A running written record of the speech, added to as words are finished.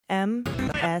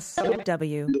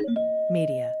MSW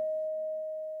Media.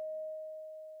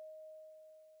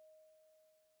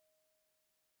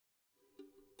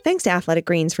 Thanks to Athletic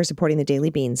Greens for supporting the Daily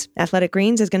Beans. Athletic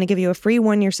Greens is going to give you a free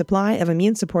 1-year supply of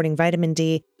immune-supporting vitamin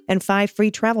D and 5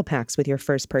 free travel packs with your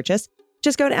first purchase.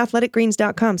 Just go to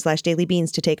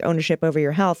athleticgreens.com/dailybeans to take ownership over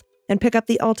your health and pick up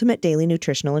the ultimate daily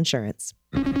nutritional insurance.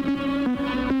 News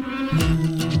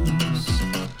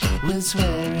with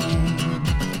swearing.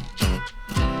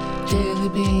 Daily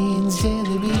Beans,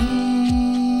 Daily Beans.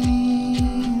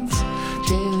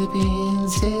 Daily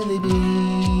Beans, Daily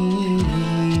Beans.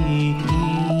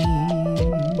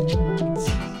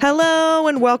 Hello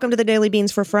and welcome to the Daily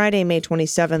Beans for Friday, May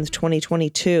 27th,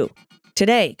 2022.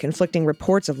 Today, conflicting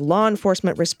reports of law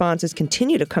enforcement responses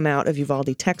continue to come out of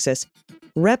Uvalde, Texas.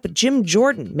 Rep. Jim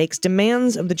Jordan makes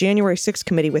demands of the January 6th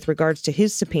committee with regards to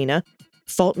his subpoena.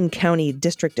 Fulton County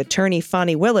District Attorney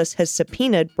Fani Willis has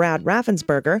subpoenaed Brad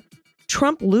Raffensperger.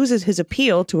 Trump loses his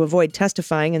appeal to avoid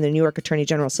testifying in the New York Attorney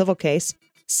General civil case.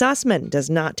 Sussman does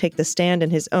not take the stand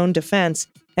in his own defense.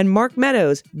 And Mark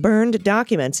Meadows burned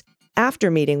documents after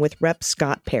meeting with Rep.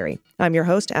 Scott Perry. I'm your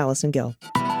host, Allison Gill.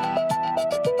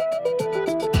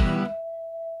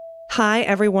 Hi,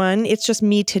 everyone. It's just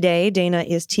me today. Dana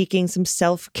is taking some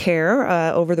self-care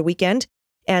over the weekend,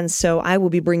 and so I will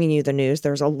be bringing you the news.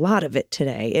 There's a lot of it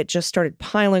today. It just started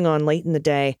piling on late in the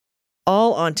day,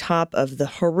 all on top of the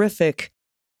horrific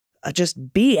just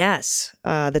BS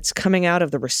that's coming out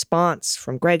of the response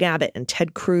from Greg Abbott and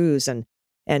Ted Cruz and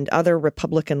other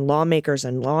Republican lawmakers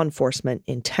and law enforcement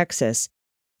in Texas.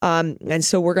 And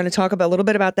so we're going to talk about a little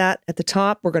bit about that at the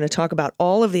top. We're going to talk about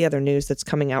all of the other news that's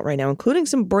coming out right now, including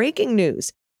some breaking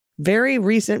news, very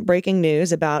recent breaking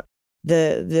news about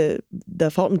the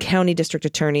Fulton County District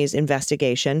Attorney's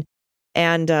investigation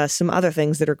and some other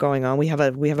things that are going on. We have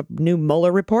a new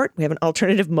Mueller report. We have an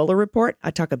alternative Mueller report.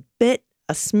 I talk a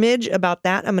smidge about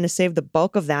that. I'm going to save the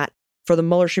bulk of that for the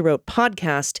Mueller, She Wrote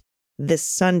podcast this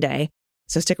Sunday.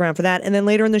 So stick around for that. And then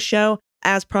later in the show,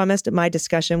 as promised, my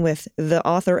discussion with the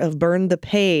author of Burn the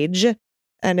Page.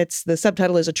 And the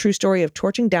subtitle is A True Story of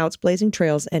Torching Doubts, Blazing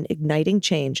Trails, and Igniting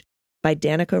Change by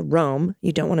Danica Roem.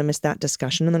 You don't want to miss that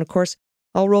discussion. And then, of course,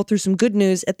 I'll roll through some good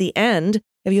news at the end.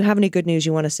 If you have any good news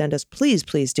you want to send us, please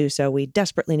do so. We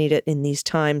desperately need it in these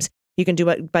times. You can do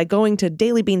it by going to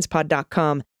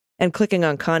dailybeanspod.com and clicking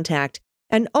on contact.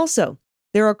 And also,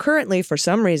 there are currently, for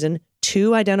some reason,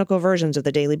 2 identical versions of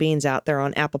the Daily Beans out there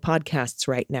on Apple Podcasts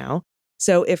right now.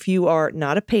 So if you are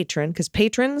not a patron, because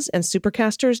patrons and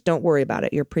supercasters, don't worry about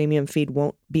it. Your premium feed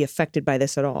won't be affected by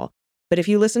this at all. But if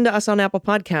you listen to us on Apple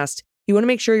Podcasts, you want to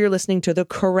make sure you're listening to the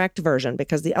correct version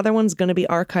because the other one's going to be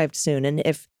archived soon. And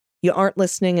if you aren't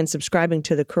listening and subscribing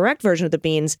to the correct version of the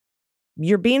beans,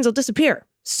 your beans will disappear.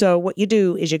 So what you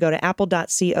do is you go to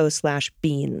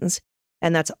apple.co/beans,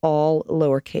 and that's all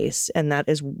lowercase. And that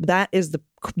is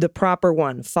the proper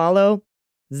one. Follow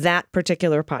that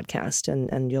particular podcast,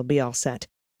 and you'll be all set.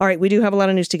 All right, we do have a lot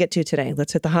of news to get to today.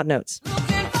 Let's hit the hot notes.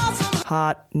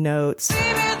 Hot notes.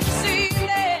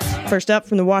 First up,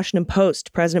 from the Washington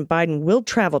Post, President Biden will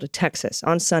travel to Texas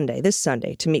on this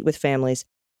Sunday, to meet with families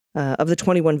of the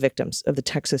 21 victims of the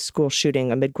Texas school shooting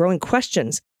amid growing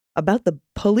questions about the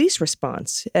police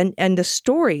response. And the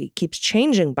story keeps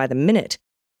changing by the minute.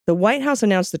 The White House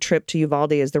announced the trip to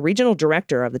Uvalde as the regional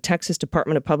director of the Texas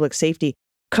Department of Public Safety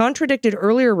contradicted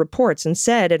earlier reports and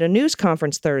said at a news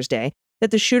conference Thursday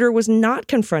that the shooter was not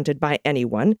confronted by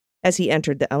anyone as he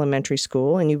entered the elementary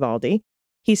school in Uvalde.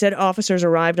 He said officers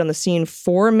arrived on the scene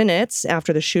 4 minutes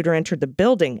after the shooter entered the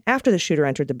building,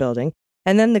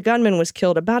 and then the gunman was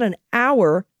killed about an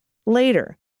hour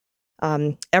later.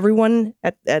 Everyone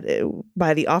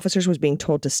by the officers was being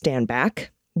told to stand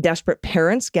back. Desperate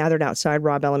parents gathered outside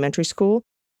Robb Elementary School.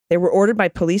 They were ordered by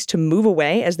police to move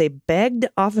away as they begged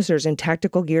officers in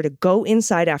tactical gear to go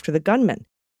inside after the gunman.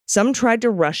 Some tried to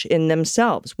rush in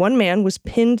themselves. One man was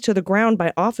pinned to the ground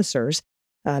by officers.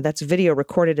 That's video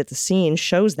recorded at the scene,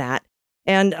 shows that.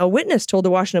 And a witness told the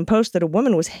Washington Post that a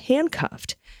woman was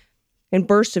handcuffed. In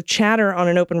bursts of chatter on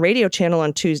an open radio channel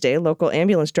on Tuesday, local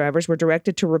ambulance drivers were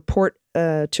directed to report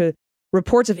to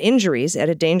reports of injuries at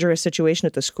a dangerous situation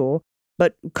at the school,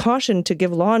 but cautioned to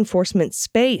give law enforcement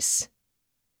space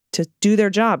to do their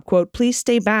job. Quote, "Please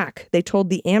stay back," they told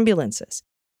the ambulances.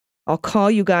 "I'll call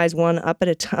you guys one at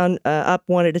a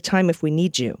time if we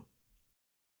need you."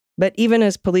 But even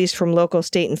as police from local,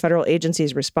 state, and federal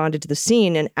agencies responded to the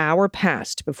scene, an hour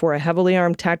passed before a heavily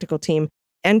armed tactical team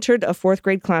entered a 4th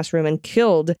grade classroom and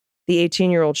killed the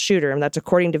 18-year-old shooter. And that's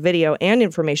according to video and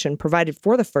information provided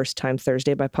for the first time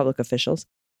Thursday by public officials.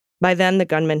 By then, the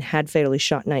gunman had fatally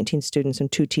shot 19 students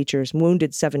and 2 teachers,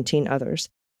 wounded 17 others.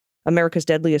 America's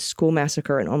deadliest school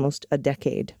massacre in almost a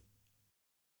decade.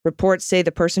 Reports say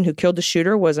the person who killed the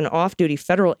shooter was an off-duty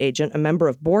federal agent, a member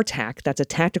of BORTAC, that's a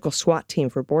tactical SWAT team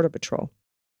for Border Patrol.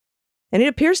 And it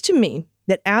appears to me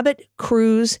that Abbott,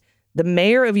 Cruz, the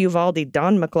mayor of Uvalde,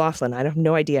 Don McLaughlin, I have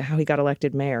no idea how he got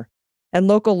elected mayor, and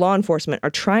local law enforcement are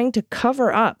trying to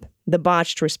cover up the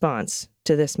botched response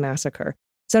to this massacre.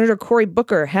 Senator Cory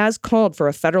Booker has called for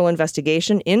a federal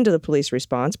investigation into the police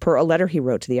response per a letter he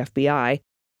wrote to the FBI.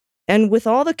 And with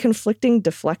all the conflicting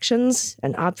deflections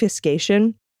and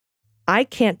obfuscation, I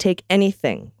can't take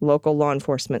anything local law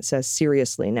enforcement says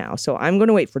seriously now. So I'm going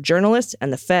to wait for journalists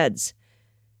and the feds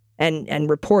and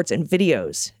reports and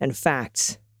videos and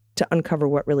facts to uncover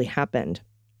what really happened.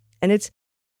 And it's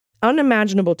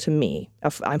unimaginable to me,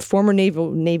 I'm a former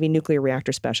Navy nuclear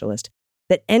reactor specialist,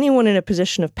 that anyone in a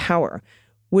position of power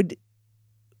would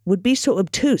be so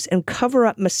obtuse and cover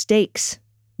up mistakes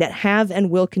that have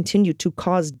and will continue to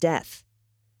cause death.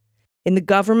 In the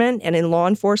government and in law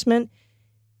enforcement,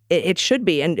 it should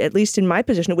be, and at least in my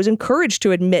position, it was encouraged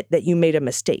to admit that you made a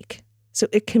mistake so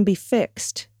it can be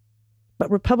fixed. But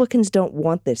Republicans don't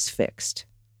want this fixed.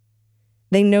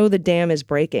 They know the dam is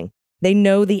breaking. They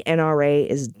know the NRA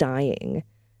is dying.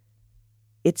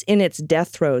 It's in its death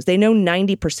throes. They know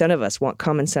 90% of us want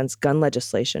common sense gun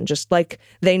legislation, just like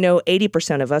they know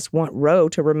 80% of us want Roe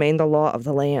to remain the law of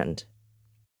the land.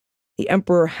 The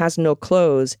emperor has no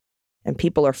clothes, and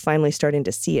people are finally starting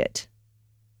to see it.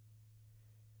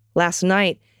 Last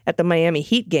night at the Miami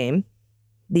Heat game,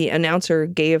 the announcer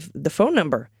gave the phone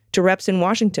number to reps in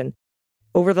Washington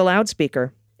over the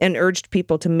loudspeaker and urged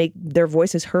people to make their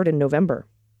voices heard in November.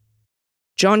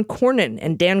 John Cornyn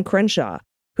and Dan Crenshaw,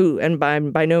 who, and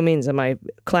by no means am I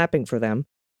clapping for them,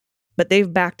 but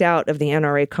they've backed out of the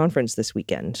NRA conference this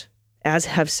weekend, as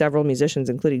have several musicians,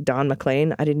 including Don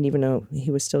McLean. I didn't even know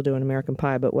he was still doing American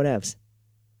Pie, but whatevs.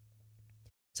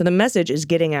 So the message is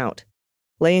getting out,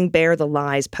 laying bare the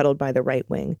lies peddled by the right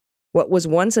wing. What was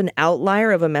once an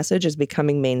outlier of a message is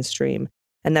becoming mainstream,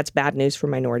 and that's bad news for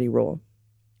minority rule.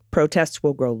 Protests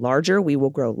will grow larger, we will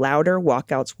grow louder,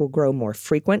 walkouts will grow more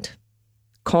frequent.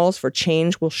 Calls for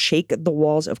change will shake the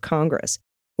walls of Congress,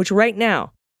 which right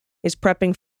now is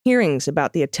prepping for hearings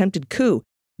about the attempted coup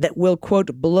that will,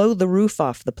 quote, blow the roof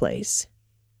off the place,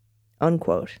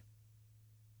 unquote.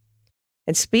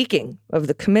 And speaking of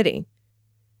the committee,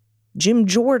 Jim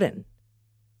Jordan,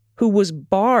 who was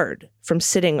barred from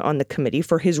sitting on the committee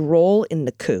for his role in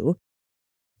the coup.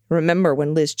 Remember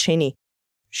when Liz Cheney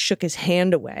shook his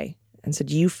hand away and said,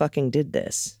 "You fucking did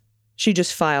this." She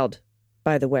just filed,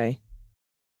 by the way,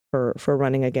 for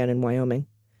running again in Wyoming.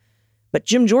 But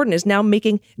Jim Jordan is now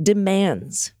making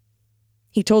demands.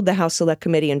 He told the House Select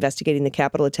Committee investigating the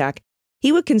Capitol attack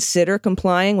he would consider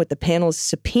complying with the panel's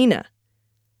subpoena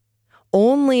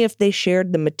only if they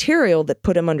shared the material that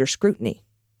put him under scrutiny.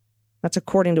 That's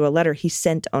according to a letter he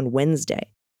sent on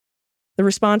Wednesday. The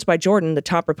response by Jordan, the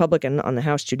top Republican on the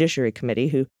House Judiciary Committee,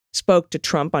 who spoke to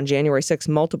Trump on January 6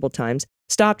 multiple times,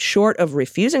 stopped short of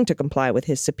refusing to comply with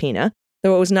his subpoena,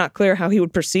 though it was not clear how he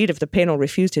would proceed if the panel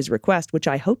refused his request, which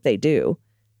I hope they do.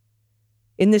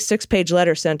 In this 6-page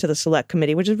letter sent to the Select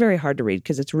Committee, which is very hard to read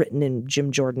because it's written in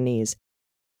Jim Jordanese,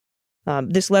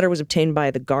 this letter was obtained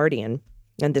by The Guardian,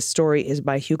 and this story is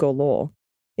by Hugo Lowell.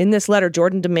 In this letter,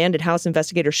 Jordan demanded House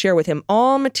investigators share with him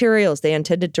all materials they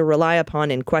intended to rely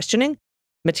upon in questioning,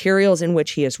 materials in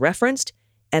which he is referenced,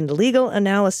 and legal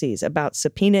analyses about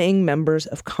subpoenaing members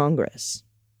of Congress.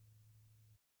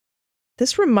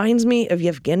 This reminds me of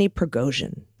Yevgeny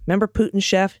Prigozhin. Remember Putin's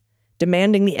chef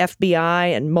demanding the FBI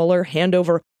and Mueller hand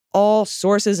over all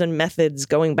sources and methods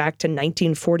going back to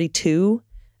 1942?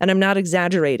 And I'm not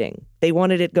exaggerating. They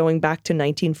wanted it going back to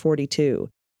 1942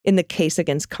 in the case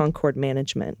against Concord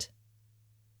Management.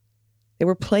 They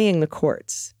were playing the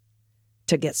courts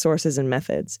to get sources and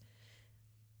methods.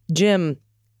 Jim,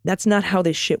 that's not how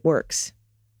this shit works.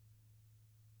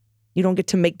 You don't get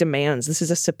to make demands. This is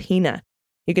a subpoena.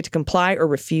 You get to comply or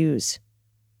refuse.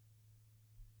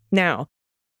 Now,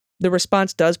 the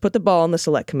response does put the ball in the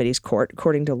Select Committee's court,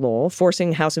 according to Lowell,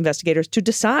 forcing House investigators to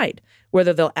decide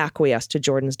whether they'll acquiesce to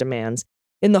Jordan's demands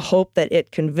in the hope that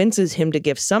it convinces him to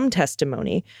give some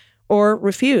testimony or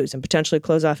refuse and potentially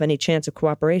close off any chance of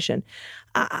cooperation.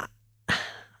 I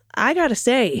gotta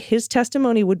say, his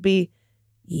testimony would be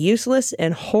useless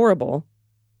and horrible.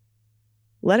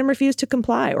 Let him refuse to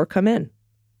comply or come in.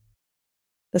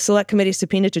 The Select Committee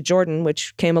subpoena to Jordan,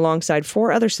 which came alongside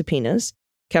 4 other subpoenas,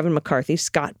 Kevin McCarthy,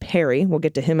 Scott Perry, we'll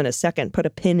get to him in a second, put a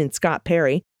pin in Scott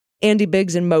Perry, Andy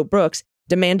Biggs and Mo Brooks,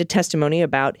 demanded testimony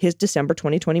about his December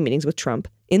 2020 meetings with Trump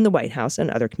in the White House and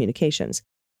other communications.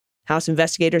 House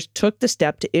investigators took the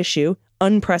step to issue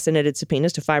unprecedented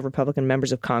subpoenas to 5 Republican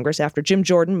members of Congress after Jim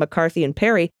Jordan, McCarthy, and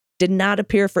Perry did not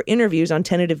appear for interviews on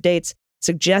tentative dates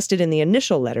suggested in the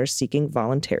initial letters seeking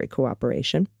voluntary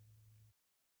cooperation.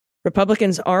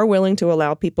 Republicans are willing to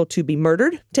allow people to be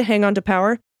murdered to hang on to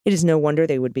power. It is no wonder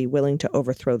they would be willing to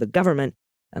overthrow the government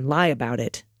and lie about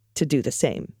it to do the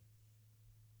same.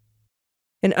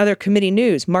 In other committee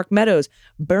news, Mark Meadows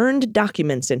burned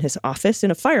documents in his office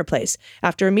in a fireplace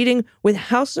after a meeting with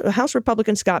House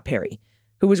Republican Scott Perry,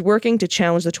 who was working to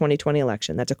challenge the 2020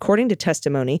 election. That's according to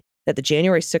testimony that the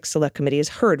January 6th Select Committee has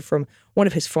heard from one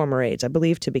of his former aides, I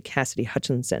believe to be Cassidy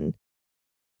Hutchinson.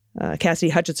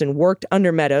 Cassidy Hutchinson worked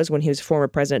under Meadows when he was former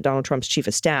President Donald Trump's chief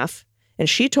of staff, and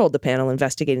she told the panel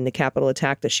investigating the Capitol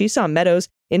attack that she saw Meadows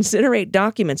incinerate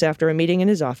documents after a meeting in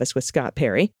his office with Scott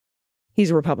Perry.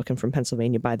 He's a Republican from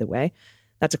Pennsylvania, by the way.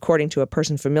 That's according to a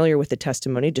person familiar with the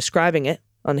testimony, describing it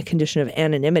on the condition of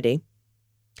anonymity.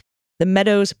 The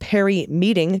Meadows-Perry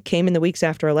meeting came in the weeks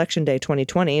after Election Day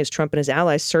 2020 as Trump and his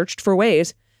allies searched for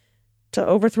ways to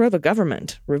overthrow the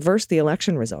government, reverse the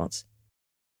election results.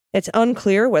 It's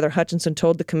unclear whether Hutchinson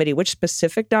told the committee which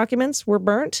specific documents were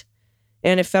burnt,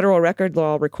 and if federal record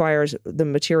law requires the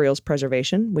material's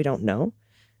preservation. We don't know.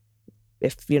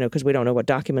 Because we don't know what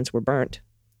documents were burnt.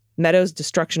 Meadows'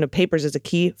 destruction of papers is a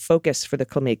key focus for the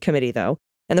committee, though,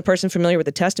 and the person familiar with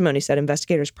the testimony said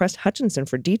investigators pressed Hutchinson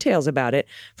for details about it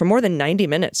for more than 90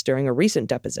 minutes during a recent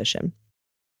deposition.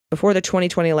 Before the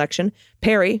 2020 election,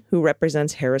 Perry, who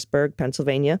represents Harrisburg,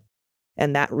 Pennsylvania,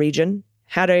 and that region,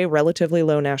 had a relatively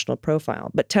low national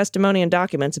profile, but testimony and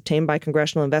documents obtained by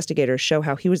congressional investigators show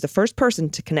how he was the first person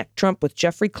to connect Trump with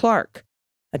Jeffrey Clark,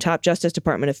 a top Justice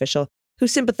Department official who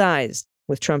sympathized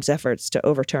with Trump's efforts to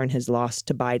overturn his loss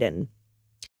to Biden.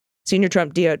 Senior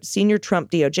Trump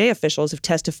DOJ officials have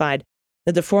testified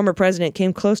that the former president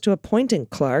came close to appointing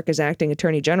Clark as acting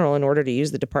attorney general in order to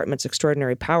use the department's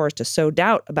extraordinary powers to sow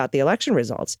doubt about the election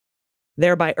results,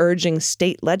 thereby urging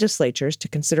state legislatures to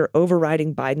consider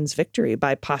overriding Biden's victory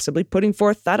by possibly putting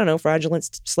forth,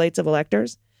 fraudulent slates of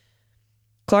electors.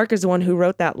 Clark is the one who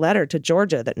wrote that letter to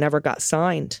Georgia that never got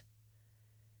signed,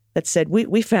 that said,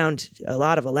 we found a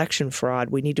lot of election fraud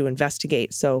we need to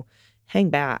investigate, so hang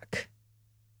back.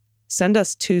 Send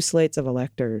us 2 slates of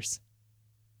electors.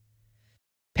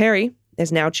 Perry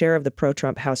is now chair of the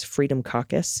pro-Trump House Freedom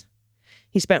Caucus.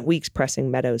 He spent weeks pressing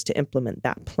Meadows to implement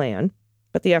that plan,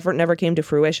 but the effort never came to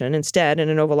fruition. Instead, in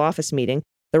an Oval Office meeting,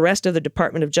 the rest of the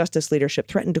Department of Justice leadership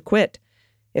threatened to quit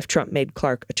if Trump made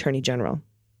Clark attorney general.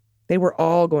 They were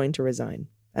all going to resign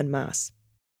en masse.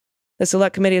 The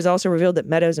Select Committee has also revealed that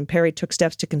Meadows and Perry took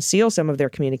steps to conceal some of their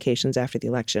communications after the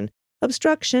election.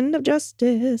 Obstruction of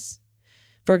justice.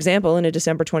 For example, in a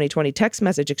December 2020 text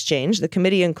message exchange, the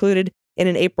committee included in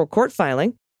an April court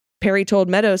filing, Perry told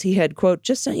Meadows he had, quote,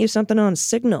 just sent you something on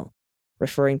Signal,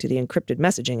 referring to the encrypted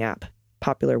messaging app,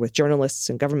 popular with journalists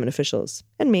and government officials.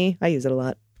 And me, I use it a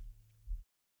lot.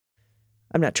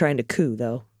 I'm not trying to coup,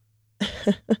 though.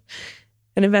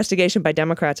 An investigation by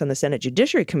Democrats on the Senate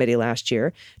Judiciary Committee last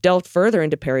year delved further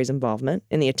into Perry's involvement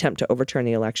in the attempt to overturn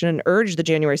the election and urged the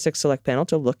January 6th Select Panel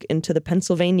to look into the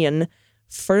Pennsylvanian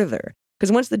further.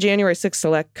 Because once the January 6th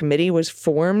Select Committee was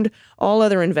formed, all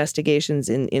other investigations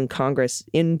in Congress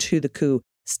into the coup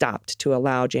stopped to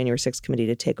allow January 6th Committee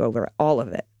to take over all of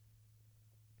it.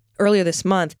 Earlier this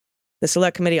month, the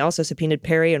Select Committee also subpoenaed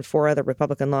Perry and 4 other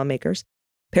Republican lawmakers.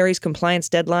 Perry's compliance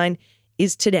deadline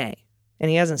is today, and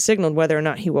he hasn't signaled whether or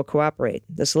not he will cooperate.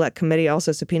 The Select Committee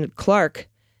also subpoenaed Clark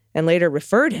and later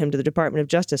referred him to the Department of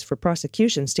Justice for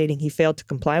prosecution, stating he failed to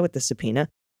comply with the subpoena.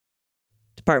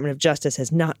 Department of Justice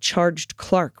has not charged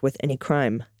Clark with any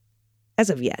crime as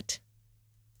of yet.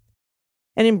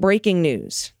 And in breaking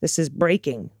news, this is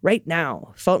breaking right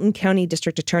now, Fulton County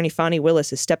District Attorney Fani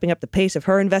Willis is stepping up the pace of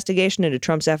her investigation into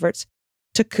Trump's efforts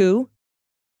to coup,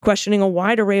 questioning a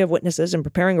wide array of witnesses and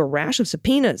preparing a rash of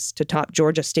subpoenas to top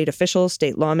Georgia state officials,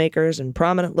 state lawmakers, and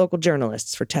prominent local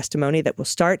journalists for testimony that will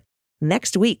start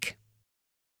next week.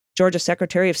 Georgia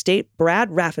Secretary of State Brad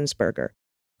Raffensperger,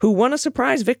 who won a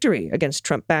surprise victory against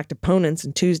Trump-backed opponents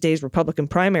in Tuesday's Republican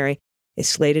primary, is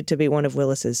slated to be one of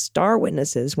Willis's star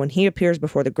witnesses when he appears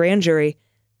before the grand jury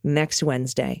next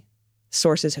Wednesday.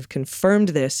 Sources have confirmed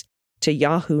this to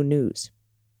Yahoo News.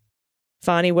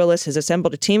 Fani Willis has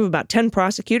assembled a team of about 10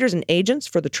 prosecutors and agents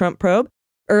for the Trump probe.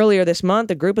 Earlier this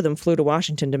month, a group of them flew to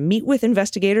Washington to meet with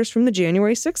investigators from the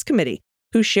January 6th Committee,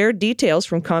 who shared details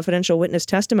from confidential witness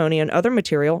testimony and other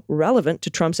material relevant to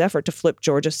Trump's effort to flip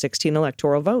Georgia's 16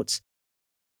 electoral votes.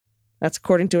 That's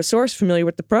according to a source familiar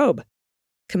with the probe.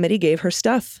 Committee gave her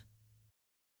stuff.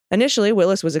 Initially,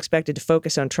 Willis was expected to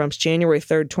focus on Trump's January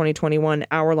 3rd, 2021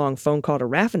 hour-long phone call to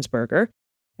Raffensperger,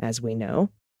 as we know.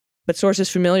 But sources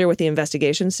familiar with the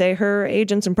investigation say her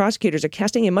agents and prosecutors are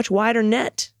casting a much wider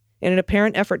net in an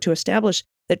apparent effort to establish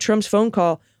that Trump's phone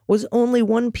call was only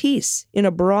one piece in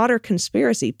a broader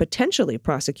conspiracy, potentially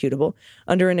prosecutable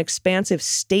under an expansive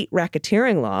state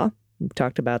racketeering law, we've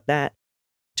talked about that,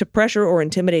 to pressure or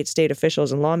intimidate state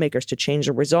officials and lawmakers to change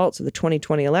the results of the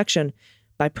 2020 election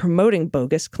by promoting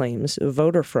bogus claims of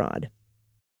voter fraud.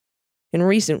 In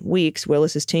recent weeks,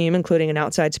 Willis's team, including an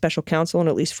outside special counsel and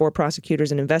at least 4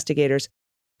 prosecutors and investigators,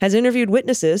 has interviewed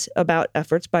witnesses about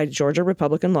efforts by Georgia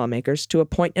Republican lawmakers to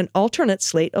appoint an alternate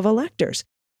slate of electors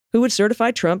who would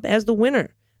certify Trump as the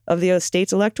winner of the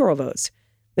state's electoral votes.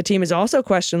 The team has also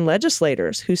questioned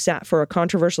legislators who sat for a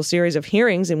controversial series of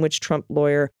hearings in which Trump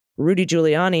lawyer Rudy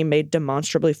Giuliani made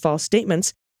demonstrably false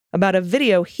statements about a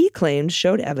video he claimed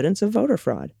showed evidence of voter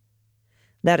fraud.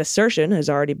 That assertion has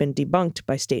already been debunked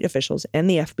by state officials and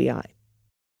the FBI.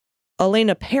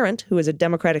 Elena Parent, who is a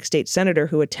Democratic state senator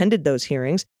who attended those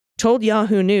hearings, told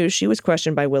Yahoo News she was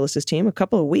questioned by Willis's team a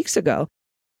couple of weeks ago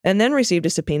and then received a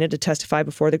subpoena to testify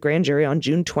before the grand jury on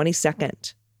June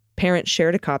 22nd. Parent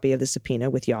shared a copy of the subpoena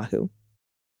with Yahoo.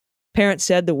 Parent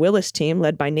said the Willis team,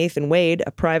 led by Nathan Wade,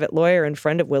 a private lawyer and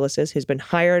friend of Willis's who's been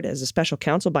hired as a special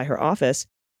counsel by her office,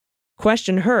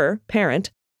 questioned her,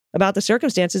 Parent, about the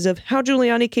circumstances of how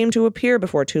Giuliani came to appear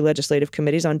before 2 legislative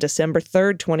committees on December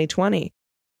 3rd, 2020,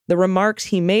 the remarks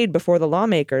he made before the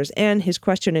lawmakers, and his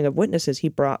questioning of witnesses he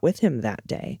brought with him that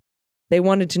day. They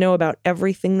wanted to know about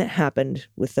everything that happened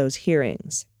with those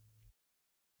hearings.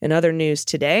 In other news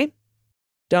today,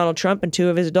 Donald Trump and 2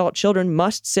 of his adult children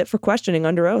must sit for questioning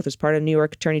under oath as part of New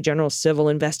York Attorney General's civil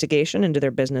investigation into their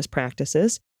business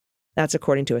practices. That's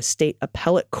according to a state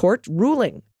appellate court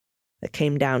ruling that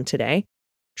came down today.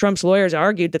 Trump's lawyers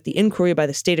argued that the inquiry by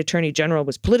the state attorney general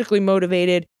was politically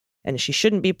motivated and she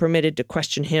shouldn't be permitted to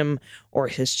question him or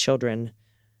his children,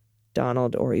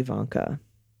 Donald or Ivanka.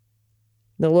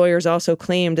 The lawyers also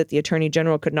claimed that the attorney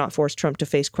general could not force Trump to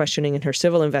face questioning in her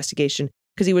civil investigation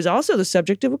because he was also the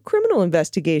subject of a criminal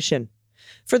investigation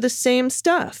for the same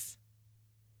stuff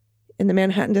in the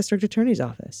Manhattan District Attorney's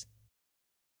Office.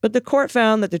 But the court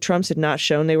found that the Trumps had not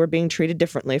shown they were being treated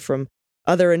differently from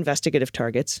other investigative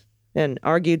targets and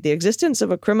argued the existence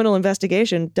of a criminal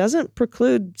investigation doesn't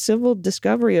preclude civil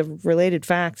discovery of related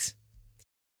facts.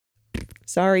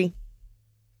 Sorry.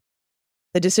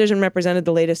 The decision represented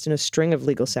the latest in a string of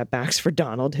legal setbacks for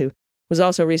Donald, who was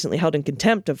also recently held in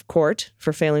contempt of court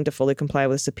for failing to fully comply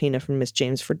with a subpoena from Miss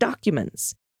James for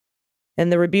documents. And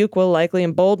the rebuke will likely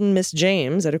embolden Miss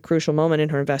James at a crucial moment in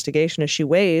her investigation as she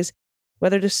weighs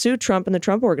whether to sue Trump and the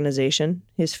Trump Organization,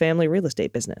 his family real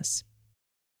estate business.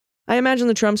 I imagine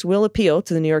the Trumps will appeal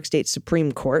to the New York State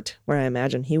Supreme Court, where I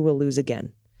imagine he will lose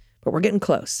again. But we're getting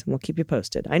close, and we'll keep you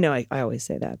posted. I know I always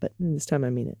say that, but this time I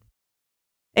mean it.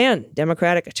 And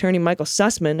Democratic attorney Michael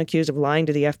Sussman, accused of lying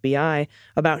to the FBI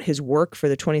about his work for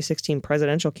the 2016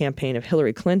 presidential campaign of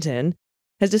Hillary Clinton,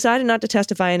 has decided not to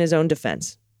testify in his own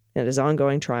defense in his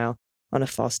ongoing trial on a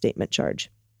false statement charge.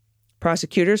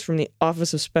 Prosecutors from the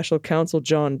Office of Special Counsel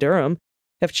John Durham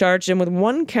have charged him with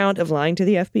 1 count of lying to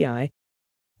the FBI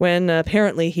when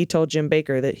apparently he told Jim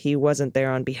Baker that he wasn't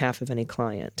there on behalf of any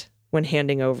client when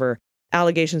handing over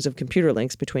allegations of computer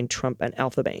links between Trump and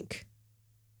Alpha Bank.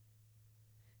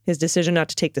 His decision not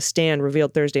to take the stand,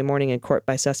 revealed Thursday morning in court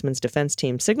by Sussman's defense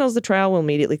team, signals the trial will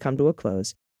immediately come to a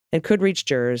close and could reach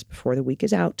jurors before the week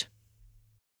is out.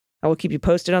 I will keep you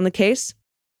posted on the case,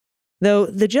 though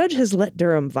the judge has let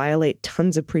Durham violate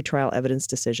tons of pretrial evidence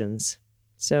decisions.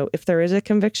 So if there is a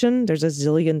conviction, there's a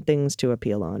zillion things to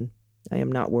appeal on. I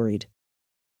am not worried.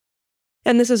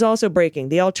 And this is also breaking.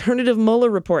 The alternative Mueller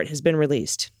report has been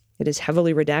released. It is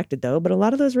heavily redacted, though, but a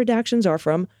lot of those redactions are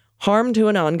from harm to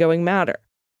an ongoing matter.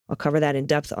 I'll cover that in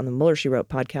depth on the Mueller, She Wrote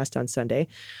podcast on Sunday.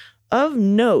 Of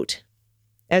note,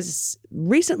 as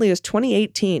recently as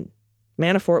 2018,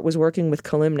 Manafort was working with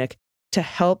Kilimnik to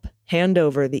help hand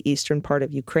over the eastern part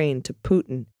of Ukraine to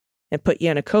Putin and put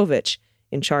Yanukovych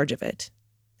in charge of it.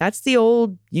 That's the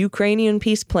old Ukrainian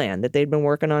peace plan that they'd been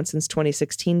working on since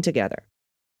 2016 together.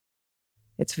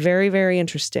 It's very, very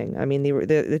interesting. I mean,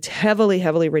 it's heavily,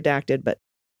 heavily redacted, but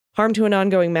harm to an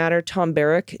ongoing matter. Tom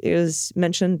Barrack is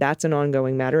mentioned. That's an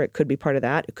ongoing matter. It could be part of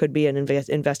that. It could be an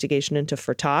investigation into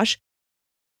Firtash.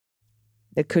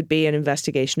 It could be an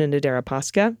investigation into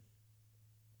Deripaska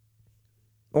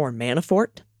or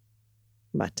Manafort.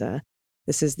 But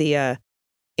this is the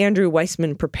Andrew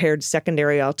Weissman prepared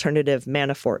secondary alternative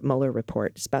Manafort Mueller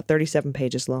report. It's about 37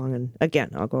 pages long. And again,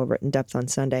 I'll go over it in depth on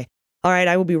Sunday. All right,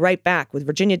 I will be right back with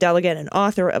Virginia delegate and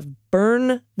author of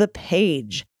Burn the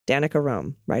Page, Danica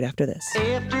Roem, right after this.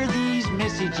 After these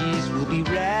messages, we'll be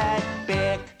right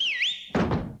back.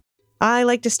 I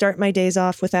like to start my days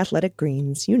off with Athletic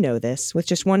Greens. You know this. With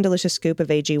just one delicious scoop of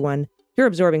AG1, you're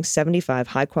absorbing 75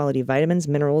 high-quality vitamins,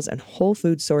 minerals, and whole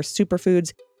food source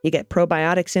superfoods. You get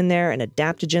probiotics in there and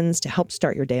adaptogens to help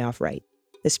start your day off right.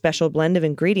 This special blend of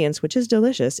ingredients, which is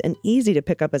delicious and easy to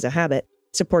pick up as a habit,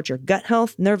 supports your gut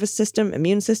health, nervous system,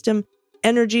 immune system,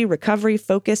 energy, recovery,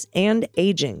 focus, and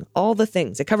aging. All the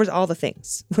things. It covers all the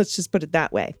things. Let's just put it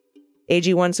that way.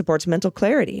 AG1 supports mental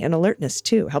clarity and alertness,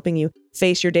 too, helping you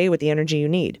face your day with the energy you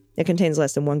need. It contains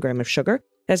less than 1 gram of sugar, it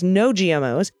has no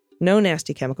GMOs, no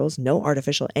nasty chemicals, no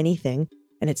artificial anything,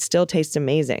 and it still tastes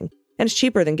amazing. And it's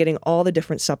cheaper than getting all the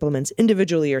different supplements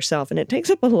individually yourself, and it takes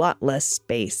up a lot less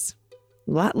space,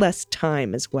 a lot less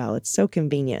time as well. It's so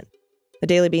convenient. The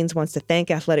Daily Beans wants to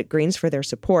thank Athletic Greens for their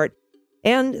support,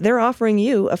 and they're offering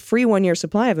you a free 1-year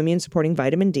supply of immune-supporting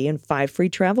vitamin D and 5 free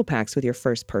travel packs with your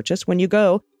first purchase when you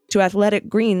go to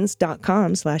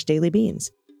athleticgreens.com/dailybeans.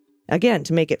 Again,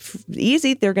 to make it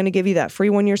easy, they're going to give you that free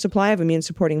 1-year supply of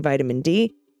immune-supporting vitamin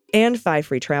D and 5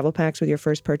 free travel packs with your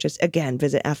first purchase. Again,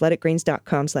 visit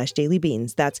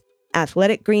athleticgreens.com/dailybeans. That's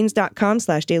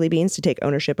athleticgreens.com/dailybeans to take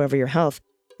ownership over your health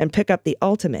and pick up the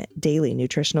ultimate daily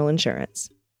nutritional insurance.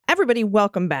 Everybody,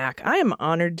 welcome back. I am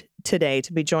honored today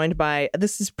to be joined by,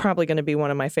 this is probably going to be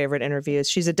one of my favorite interviews.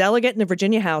 She's a delegate in the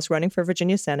Virginia House running for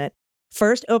Virginia Senate,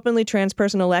 first openly trans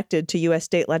person elected to U.S.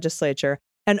 state legislature,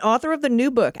 and author of the new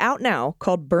book out now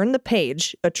called Burn the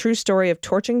Page, a true story of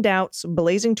torching doubts,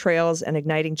 blazing trails, and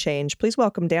igniting change. Please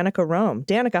welcome Danica Roem.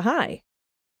 Danica, hi.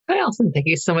 Hi, Allison. Thank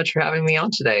you so much for having me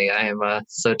on today. I am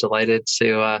so delighted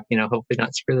to, hopefully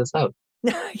not screw this up.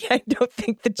 I don't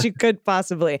think that you could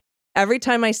possibly. Every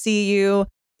time I see you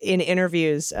in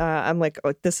interviews, I'm like,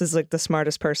 oh, this is like the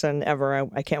smartest person ever.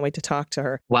 I can't wait to talk to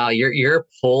her. Wow, your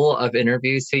poll of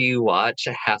interviews who you watch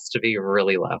has to be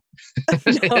really low.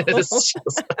 It's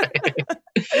just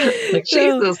like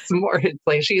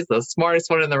she's the smartest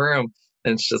one in the room.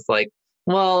 And it's just like,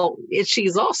 well,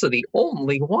 she's also the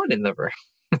only one in the room.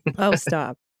 Oh,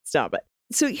 stop it.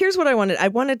 So here's what I wanted. I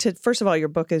wanted to, first of all, your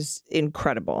book is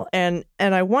incredible. And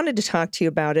I wanted to talk to you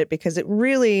about it because it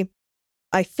really,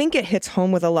 I think it hits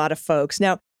home with a lot of folks.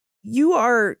 Now, you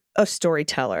are a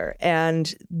storyteller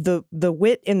and the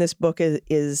wit in this book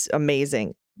is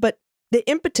amazing. But the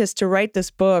impetus to write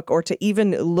this book or to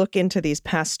even look into these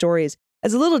past stories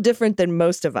is a little different than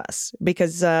most of us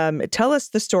because tell us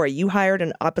the story. You hired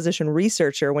an opposition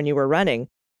researcher when you were running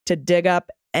to dig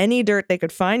up any dirt they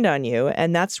could find on you.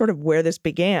 And that's sort of where this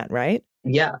began, right?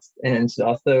 Yes. And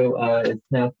also, it's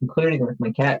now concluding with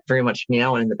my cat very much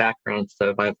meowing in the background.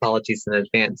 So my apologies in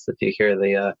advance if you hear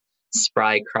the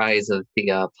spry cries of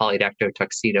the polydactyl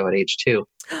tuxedo at age 2.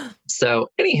 So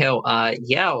anyhow,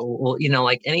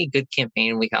 like any good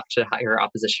campaign, we have to hire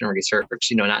opposition research,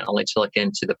 not only to look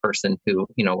into the person who,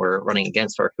 we're running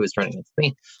against or who is running against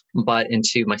me, but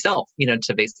into myself,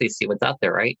 to basically see what's out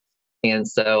there, right? And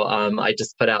so I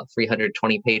just put out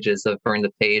 320 pages of Burn the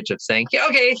Page of saying, yeah,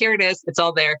 okay, here it is. It's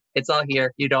all there. It's all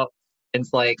here. You don't.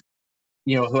 It's like,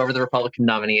 whoever the Republican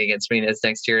nominee against me is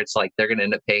next year, it's like they're going to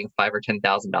end up paying $5,000 or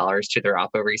 $10,000 to their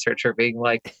oppo researcher, being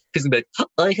like, he's going to be like,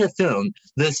 I have found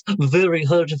this very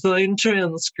hard to find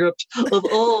transcript of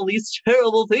all these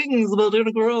terrible things about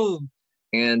Danica Roem.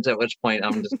 And at which point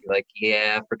I'm just like,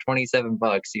 yeah, for $27,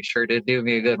 you sure did do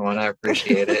me a good one. I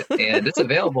appreciate it. And it's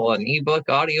available in ebook,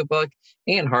 audiobook,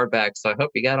 and hardback. So I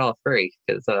hope you got all free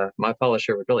because my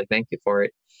publisher would really thank you for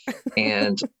it.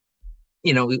 And,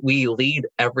 we lead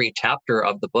every chapter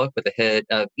of the book with a hit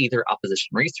of either opposition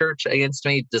research against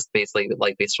me, just basically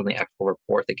like based on the actual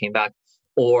report that came back,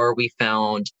 or we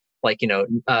found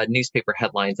newspaper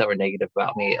headlines that were negative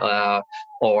about me,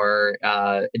 or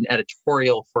an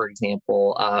editorial, for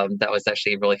example, that was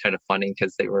actually really kind of funny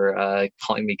because they were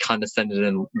calling me condescending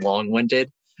and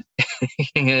long-winded.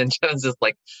 And I was just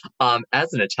like,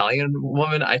 as an Italian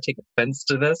woman, I take offense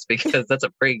to this because that's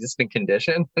a pre-existing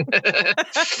condition.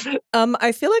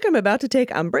 I feel like I'm about to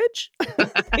take umbrage.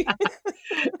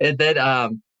 And then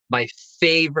my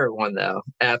favorite one, though,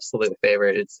 absolute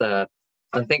favorite, it's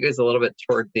I think it was a little bit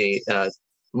toward the,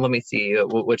 let me see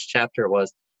which chapter it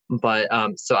was. But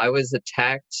so I was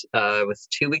attacked with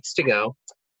 2 weeks to go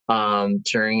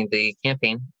during the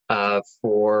campaign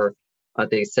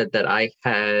they said that I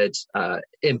had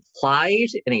implied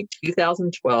in a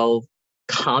 2012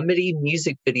 comedy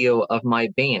music video of my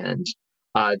band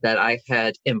that I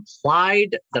had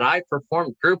implied that I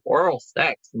performed group oral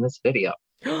sex in this video.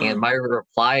 And my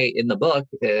reply in the book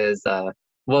is,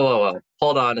 whoa,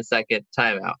 hold on a second,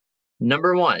 time out.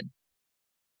 Number one,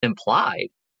 implied.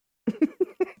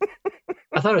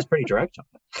 I thought it was pretty direct on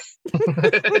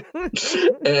it.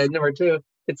 And number two,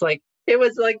 it's like, It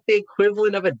was like the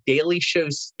equivalent of a Daily Show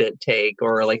spit take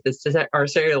or like this or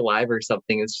Saturday Night Live or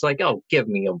something. It's just like, oh, give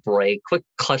me a break. Quick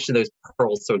clutching those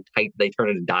pearls so tight they turn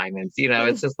into diamonds.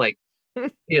 It's just like,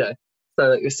 yeah.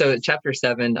 So chapter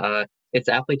 7, it's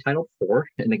aptly titled 4,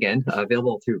 and again,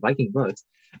 available through Viking Books.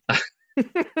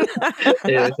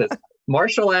 It says,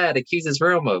 martial lad accuses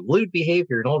Roem of lewd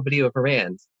behavior in old video of her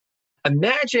man's.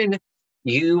 Imagine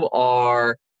you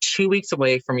are 2 weeks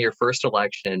away from your first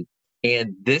election,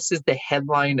 and this is the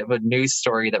headline of a news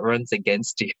story that runs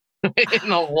against you in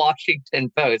the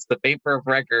Washington Post, the paper of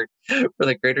record for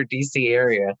the greater DC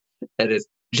area. That is,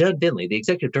 Judd Binley, the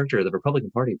executive director of the Republican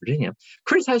Party of Virginia,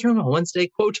 criticized Roem on Wednesday,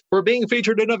 quote, for being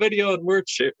featured in a video in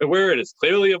where it is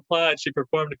clearly implied she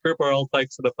performed a group oral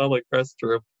sex in a public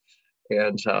restroom.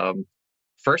 And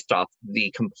first off,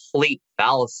 the complete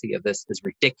fallacy of this is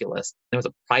ridiculous. It was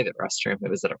a private restroom. It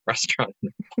was at a restaurant in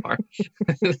the bar.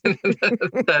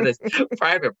 That is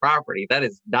private property. That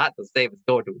is not the same as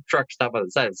going to a truck stop on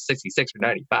the side of 66 or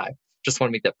 95. Just want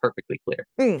to make that perfectly clear.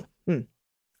 Mm-hmm.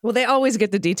 Well, they always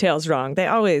get the details wrong. They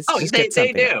always they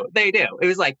do. It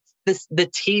was like the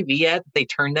TV ad they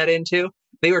turned that into.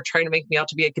 They were trying to make me out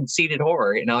to be a conceited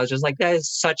whore. And I was just like, that is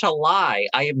such a lie.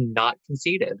 I am not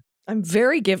conceited. I'm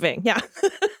very giving. Yeah.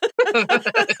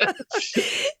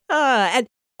 And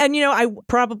I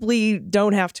probably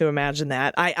don't have to imagine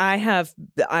that.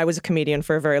 I was a comedian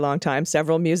for a very long time,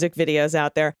 several music videos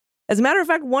out there. As a matter of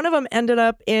fact, one of them ended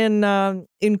up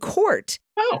in court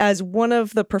as one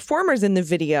of the performers in the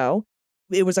video.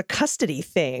 It was a custody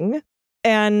thing.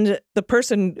 And the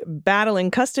person battling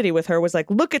custody with her was like,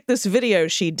 look at this video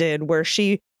she did where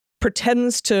she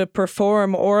pretends to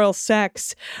perform oral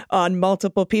sex on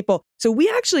multiple people. So we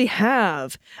actually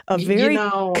have a very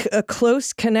a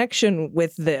close connection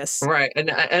with this. Right.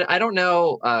 And I don't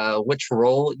know which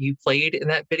role you played in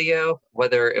that video,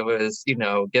 whether it was,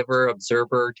 giver,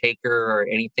 observer, taker, or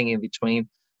anything in between.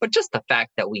 But just the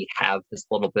fact that we have this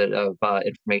little bit of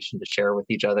information to share with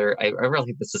each other, I really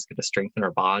think this is going to strengthen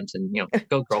our bonds and,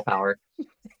 go girl power.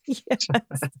 Yes.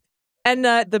 And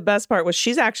the best part was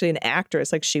she's actually an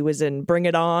actress. Like she was in Bring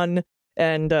It On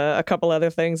and a couple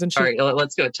other things. And all right,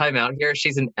 let's go time out here.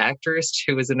 She's an actress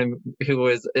who was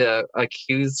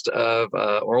accused of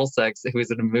oral sex. Who was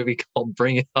in a movie called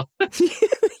Bring It On.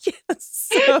 Yes,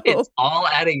 so... It's all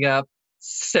adding up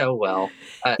so well.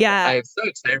 Yeah, I'm so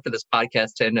excited for this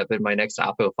podcast to end up in my next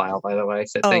Oppo file. By the way,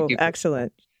 so thank you.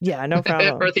 Excellent. Yeah, no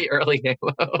problem. For the early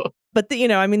info. But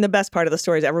the best part of the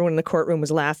story is everyone in the courtroom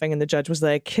was laughing, and the judge was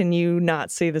like, "Can you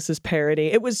not see this as parody?"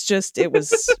 It was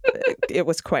it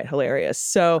was quite hilarious.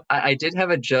 So I did have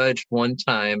a judge one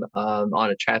time on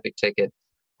a traffic ticket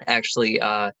actually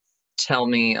tell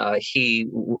me he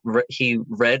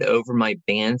read over my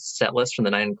band's set list from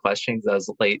the night in question because I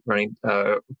was late running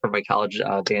for my college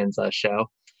band's show,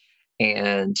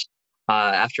 and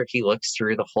after he looks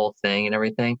through the whole thing and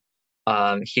everything.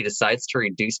 He decides to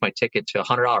reduce my ticket to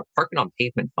 $100 parking on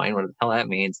pavement fine, whatever the hell that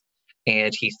means.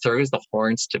 And he throws the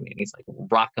horns to me. And he's like,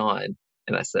 rock on.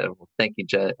 And I said, well, thank you,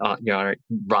 Judge, Your Honor,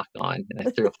 rock on. And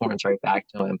I threw the horns right back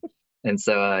to him. And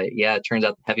so, it turns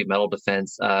out the heavy metal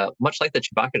defense, much like the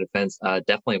Chewbacca defense,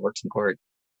 definitely works in court.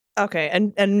 Okay.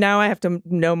 And now I have to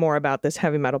know more about this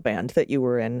heavy metal band that you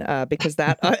were in, because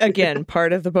that, again,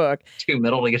 part of the book. Too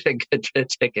metal to get a good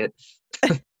ticket.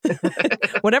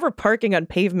 Whatever parking on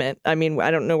pavement. I mean,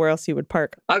 I don't know where else you would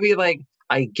park. I mean,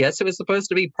 I guess it was supposed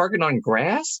to be parking on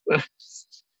grass.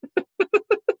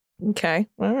 Okay.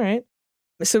 All right.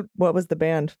 So what was the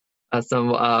band?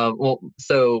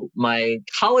 So my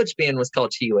college band was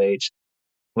called TUH,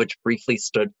 which briefly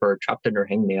stood for Trapped Under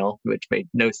Hangnail, which made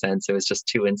no sense. It was just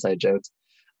two inside jokes.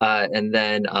 And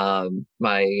then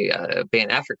my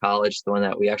band after college, the one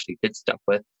that we actually did stuff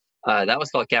with, that was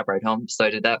called Cab Ride Home. So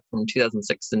I did that from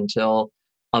 2006 until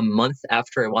a month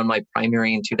after I won my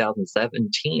primary in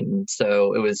 2017.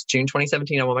 So it was June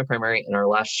 2017 I won my primary, and our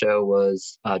last show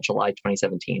was July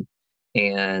 2017.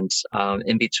 And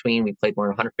in between, we played more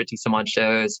than 150 some odd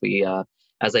shows. We,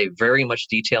 as I very much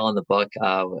detail in the book,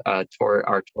 our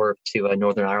tour to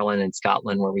Northern Ireland and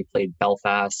Scotland, where we played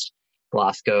Belfast,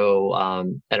 Glasgow,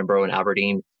 Edinburgh, and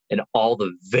Aberdeen. And all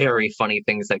the very funny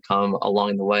things that come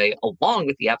along the way, along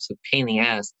with the absolute pain in the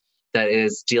ass that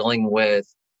is dealing with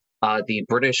the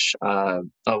British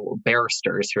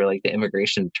barristers who are like the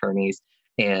immigration attorneys.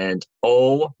 And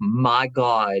oh my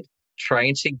God,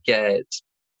 trying to get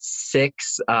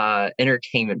 6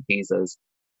 entertainment visas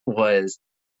was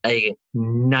a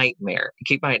nightmare.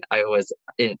 Keep in mind, I was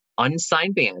an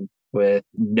unsigned band with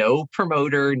no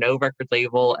promoter, no record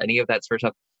label, any of that sort of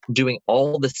stuff, doing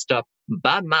all this stuff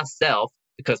by myself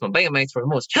because my bandmates were the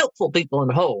most helpful people in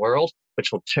the whole world,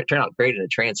 which will turn out great in a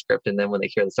transcript. And then when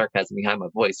they hear the sarcasm behind my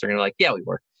voice, they're going to be like, yeah, we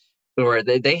were.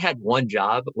 They had one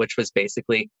job, which was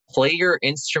basically play your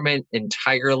instrument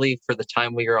entirely for the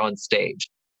time we are on stage.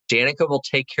 Danica will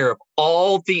take care of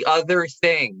all the other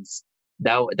things.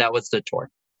 That was the tour.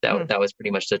 That was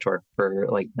pretty much the tour for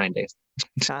like 9 days.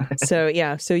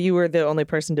 So you were the only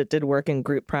person that did work in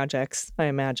group projects, I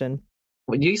imagine.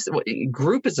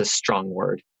 Group is a strong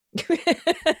word.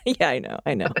 Yeah,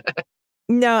 I know.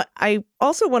 Now, I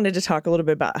also wanted to talk a little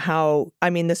bit about how, I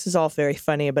mean, this is all very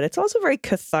funny, but it's also very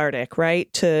cathartic,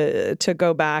 right? To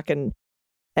go back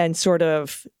and sort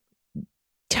of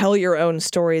tell your own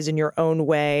stories in your own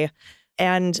way.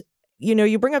 And,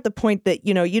 you bring up the point that,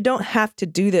 you don't have to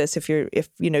do this if you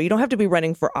don't have to be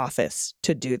running for office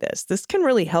to do this. This can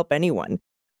really help anyone.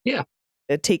 Yeah.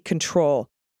 Take control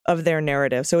of their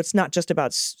narrative. So it's not just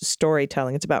about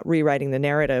storytelling. It's about rewriting the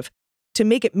narrative to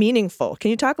make it meaningful. Can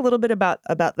you talk a little bit about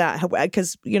that?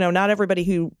 Because, not everybody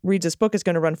who reads this book is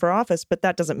going to run for office, but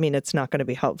that doesn't mean it's not going to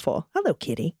be helpful. Hello,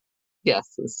 Kitty.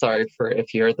 Yes. Sorry for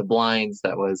if you heard the blinds.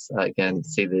 That was, again,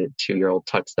 see the 2-year-old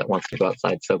Tux that wants to go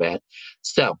outside so bad.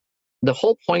 So the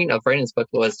whole point of writing this book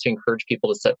was to encourage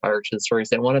people to set fire to the stories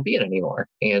they don't want to be in anymore.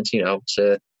 And,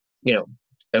 to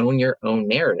own your own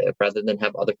narrative rather than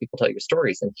have other people tell your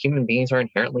stories. And human beings are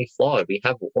inherently flawed. We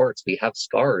have warts, we have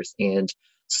scars, and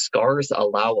scars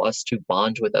allow us to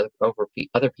bond with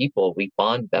other people. We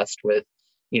bond best with,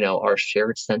 our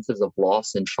shared senses of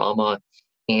loss and trauma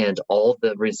and all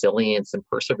the resilience and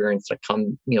perseverance that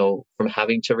come, from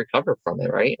having to recover from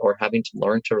it, right? Or having to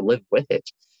learn to live with it.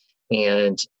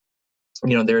 And,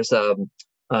 there's a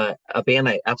band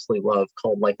I absolutely love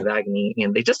called Life of Agony,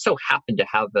 and they just so happen to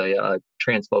have a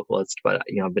trans vocalist, but,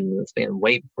 I've been in this band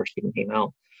way before she even came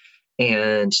out.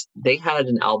 And they had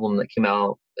an album that came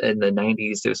out in the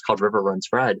 90s. It was called River Runs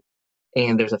Red.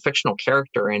 And there's a fictional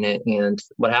character in it. And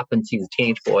what happens, he's a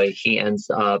teenage boy. He ends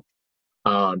up,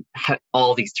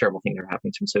 all these terrible things are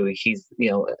happening to him. So he's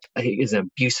an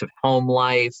abusive home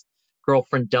life.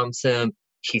 Girlfriend dumps him.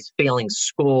 He's failing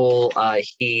school.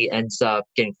 He ends up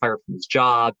getting fired from his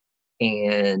job.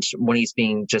 And when he's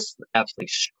being just absolutely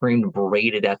screamed and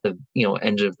berated at the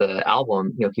end of the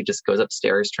album, he just goes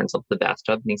upstairs, turns up the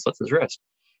bathtub, and he slits his wrist.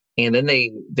 And then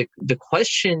the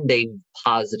question they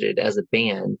posited as a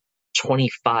band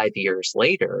 25 years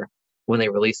later, when they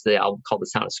released the album called The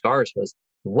Sound of Scars, was,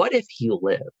 what if he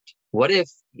lived? What if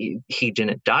he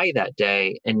didn't die that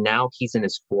day, and now he's in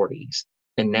his 40s,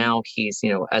 and now he's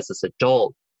as this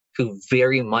adult who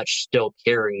very much still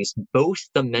carries both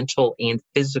the mental and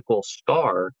physical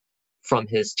scar from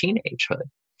his teenagehood.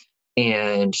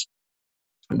 And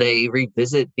they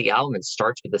revisit the album. It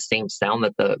starts with the same sound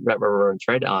that the Red River Runs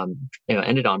Red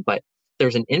ended on, but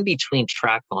there's an in-between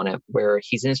track on it where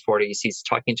he's in his 40s. He's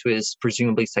talking to his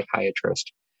presumably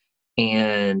psychiatrist,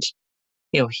 and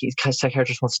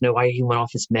psychiatrist wants to know why he went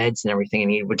off his meds and everything,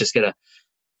 and he would just get a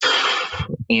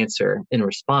answer in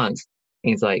response.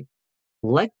 And he's like,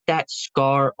 let that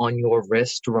scar on your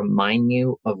wrist remind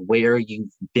you of where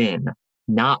you've been,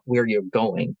 not where you're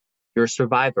going. You're a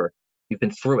survivor. You've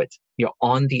been through it. You're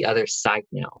on the other side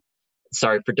now.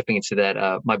 Sorry for dipping into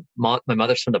that. My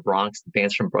mother's from the Bronx. The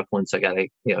band's from Brooklyn, so I gotta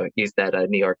use that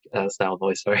New York style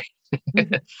voice. Sorry,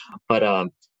 but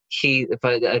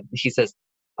he says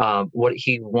what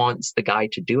he wants the guy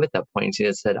to do at that point.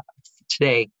 He said,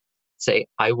 today, say,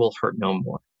 I will hurt no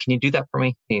more. Can you do that for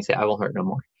me? And you say, I will hurt no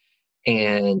more.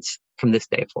 And from this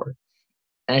day forward.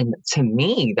 And to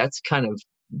me, that's kind of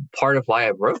part of why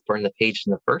I wrote Burn the Page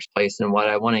in the first place, and what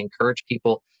I want to encourage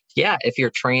people. Yeah, if you're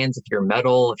trans, if you're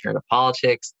metal, if you're into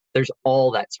politics, there's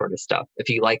all that sort of stuff. If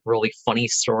you like really funny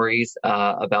stories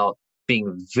about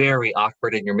being very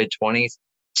awkward in your mid-20s,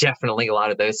 definitely a lot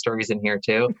of those stories in here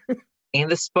too. And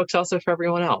this book's also for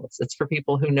everyone else. It's for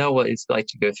people who know what it's like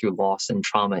to go through loss and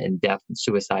trauma and death and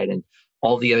suicide and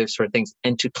all the other sort of things,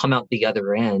 and to come out the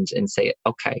other end and say,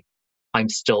 okay, I'm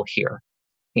still here.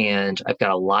 And I've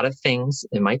got a lot of things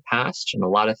in my past and a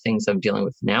lot of things I'm dealing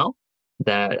with now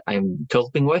that I'm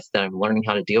coping with, that I'm learning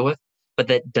how to deal with, but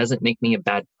that doesn't make me a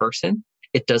bad person.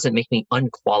 It doesn't make me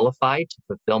unqualified to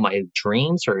fulfill my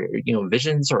dreams or,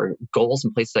 visions or goals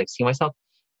and places I see myself.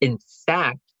 In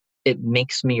fact, it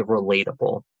makes me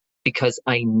relatable, because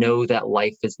I know that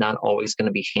life is not always going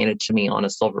to be handed to me on a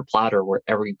silver platter where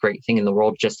every great thing in the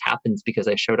world just happens because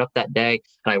I showed up that day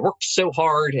and I worked so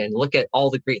hard and look at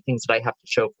all the great things that I have to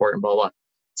show for it and blah, blah.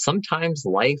 Sometimes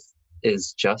life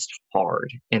is just hard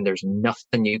and there's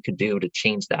nothing you could do to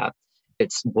change that.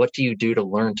 It's what do you do to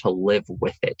learn to live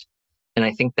with it? And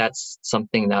I think that's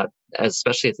something that,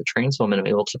 especially as a trans woman, I'm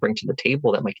able to bring to the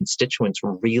table that my constituents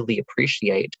really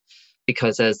appreciate.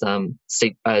 Because as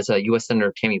a U.S.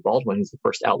 Senator Tammy Baldwin, who's the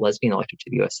first out lesbian elected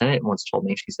to the U.S. Senate, once told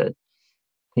me, she said,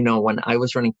 when I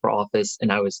was running for office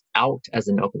and I was out as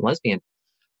an open lesbian,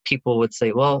 people would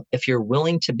say, well, if you're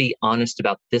willing to be honest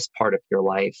about this part of your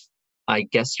life, I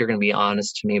guess you're going to be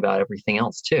honest to me about everything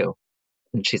else too.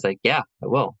 And she's like, yeah, I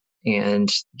will.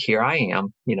 And here I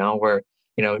am, where,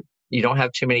 you don't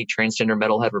have too many transgender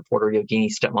metalhead reporter Yogini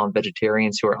stepmom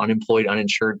vegetarians who are unemployed,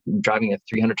 uninsured, driving a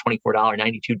 $324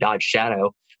 92 Dodge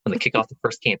Shadow when they kick off the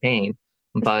first campaign.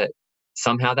 But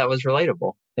somehow that was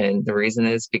relatable. And the reason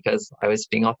is because I was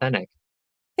being authentic.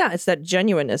 Yeah, it's that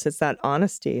genuineness. It's that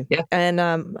honesty. Yeah. And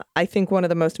I think one of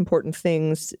the most important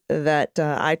things that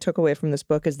I took away from this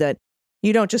book is that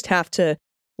you don't just have to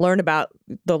learn about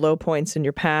the low points in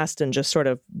your past and just sort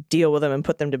of deal with them and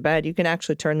put them to bed. You can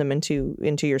actually turn them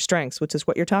into your strengths, which is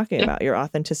what you're talking about, your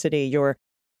authenticity, your,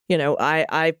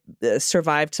 I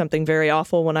survived something very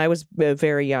awful when I was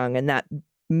very young, and that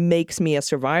makes me a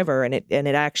survivor, and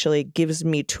it actually gives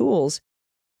me tools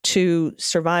to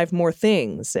survive more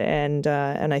things. And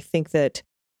I think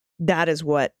that is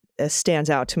what stands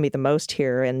out to me the most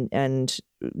here. And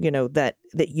that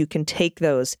you can take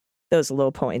those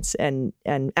low points and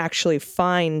actually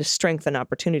find strength and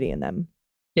opportunity in them.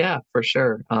 Yeah, for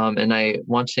sure. And I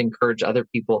want to encourage other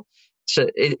people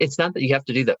to, it's not that you have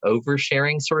to do the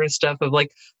oversharing sort of stuff of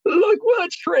like, look what a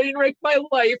train wreck my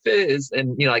life is.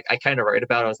 And, I kind of write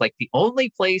about it. I was like, the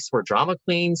only place where drama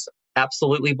queens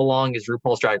absolutely belong is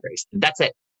RuPaul's Drag Race. And that's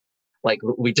it. Like,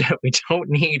 we don't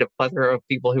need a plethora of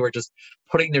people who are just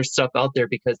putting their stuff out there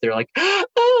because they're like,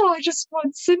 oh, I just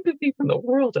want sympathy from the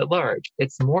world at large.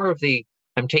 It's more of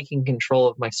I'm taking control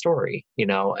of my story,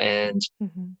 and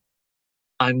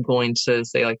I'm going to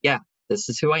say like, yeah, this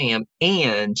is who I am.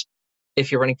 And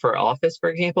if you're running for office, for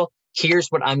example, here's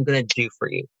what I'm going to do for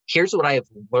you. Here's what I have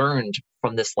learned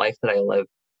from this life that I live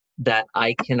that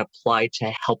I can apply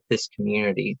to help this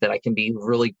community, that I can be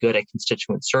really good at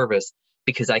constituent service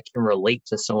because I can relate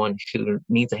to someone who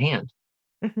needs a hand.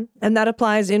 Mm-hmm. And that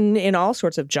applies in all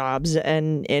sorts of jobs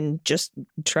and in just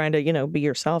trying to, be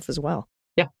yourself as well.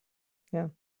 Yeah. Yeah.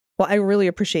 Well, I really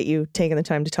appreciate you taking the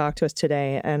time to talk to us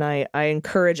today. And I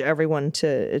encourage everyone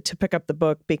to pick up the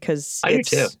book because I do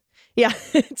too. Yeah,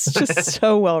 it's just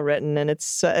so well written, and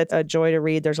it's a joy to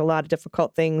read. There's a lot of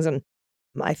difficult things, and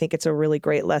I think it's a really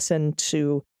great lesson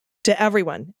to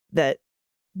everyone that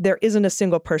there isn't a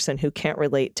single person who can't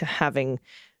relate to having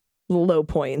low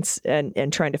points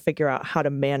and trying to figure out how to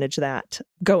manage that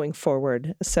going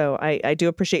forward. So I do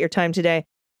appreciate your time today.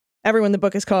 Everyone, the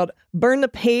book is called Burn the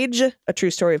Page, a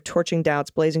true story of torching doubts,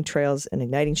 blazing trails, and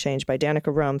igniting change by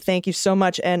Danica Roem. Thank you so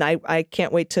much. And I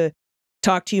can't wait to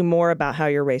talk to you more about how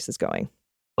your race is going.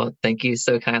 Well, thank you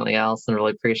so kindly, Allison.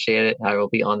 Really appreciate it. I will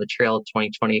be on the trail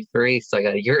 2023. So I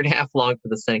got a year and a half long for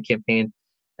the Senate campaign.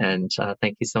 And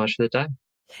thank you so much for the time.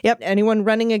 Yep. Anyone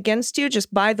running against you,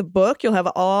 just buy the book. You'll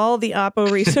have all the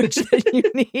Oppo research that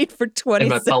you need for 20. And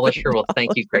my publisher will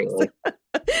thank you greatly.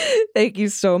 Thank you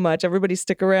so much. Everybody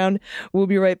stick around. We'll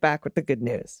be right back with the good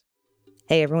news.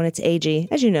 Hey, everyone. It's AG.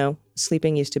 As you know,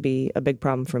 sleeping used to be a big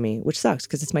problem for me, which sucks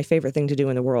because it's my favorite thing to do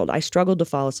in the world. I struggled to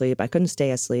fall asleep. I couldn't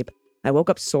stay asleep. I woke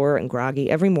up sore and groggy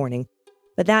every morning.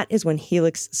 But that is when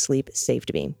Helix Sleep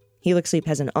saved me. Helix Sleep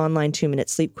has an online 2-minute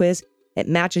sleep quiz. It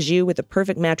matches you with the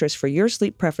perfect mattress for your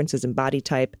sleep preferences and body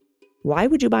type. Why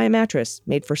would you buy a mattress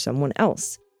made for someone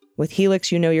else? With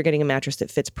Helix, you know you're getting a mattress that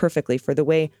fits perfectly for the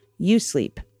way you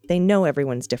sleep. They know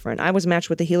everyone's different. I was matched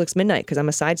with the Helix Midnight because I'm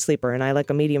a side sleeper and I like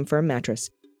a medium firm mattress.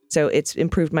 So it's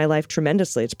improved my life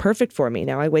tremendously. It's perfect for me.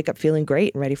 Now I wake up feeling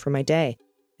great and ready for my day.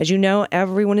 As you know,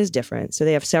 everyone is different. So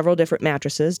they have several different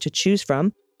mattresses to choose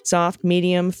from. Soft,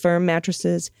 medium, firm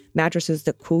mattresses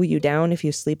that cool you down if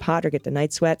you sleep hot or get the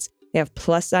night sweats. They have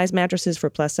plus-size mattresses for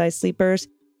plus-size sleepers.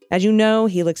 As you know,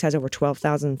 Helix has over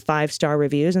 12,000 five-star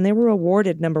reviews, and they were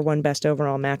awarded #1 best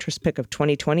overall mattress pick of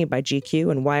 2020 by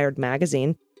GQ and Wired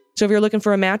magazine. So if you're looking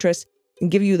for a mattress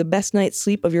and give you the best night's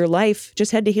sleep of your life,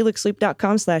 just head to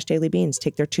helixsleep.com/dailybeans,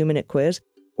 take their 2-minute quiz,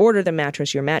 order the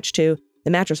mattress you're matched to.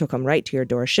 The mattress will come right to your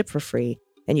door, shipped for free,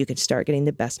 and you can start getting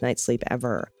the best night's sleep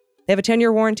ever. They have a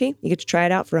 10-year warranty. You get to try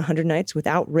it out for 100 nights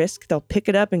without risk. They'll pick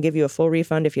it up and give you a full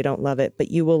refund if you don't love it, but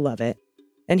you will love it.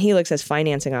 And Helix has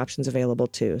financing options available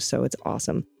too, so it's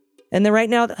awesome. And then right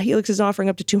now, Helix is offering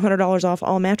up to $200 off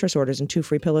all mattress orders and 2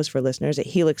 free pillows for listeners at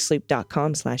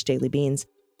helixsleep.com/dailybeans.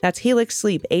 That's Helix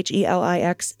Sleep,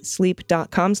 HELIX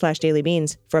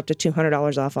sleep.com/dailybeans for up to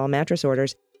 $200 off all mattress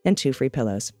orders and 2 free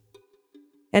pillows.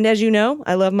 And as you know,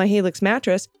 I love my Helix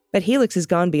mattress. But Helix has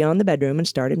gone beyond the bedroom and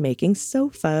started making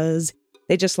sofas.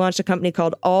 They just launched a company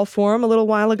called Allform a little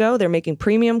while ago. They're making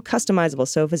premium, customizable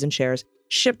sofas and chairs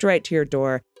shipped right to your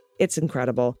door. It's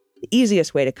incredible. The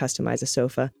easiest way to customize a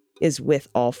sofa is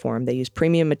with Allform. They use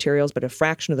premium materials, but a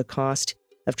fraction of the cost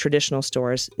of traditional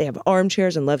stores. They have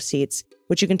armchairs and love seats,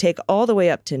 which you can take all the way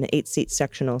up to an 8-seat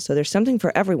sectional. So there's something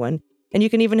for everyone. And you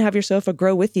can even have your sofa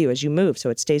grow with you as you move, so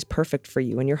it stays perfect for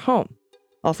you in your home.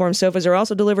 Allform sofas are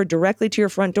also delivered directly to your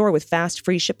front door with fast,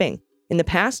 free shipping. In the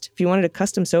past, if you wanted a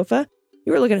custom sofa,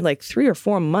 you were looking at like 3 or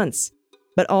 4 months.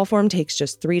 But Allform takes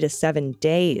just 3 to 7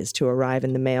 days to arrive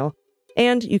in the mail,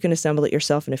 and you can assemble it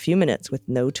yourself in a few minutes with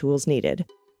no tools needed.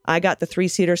 I got the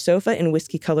 3-seater sofa in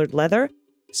whiskey-colored leather,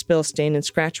 spill, stain, and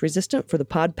scratch resistant for the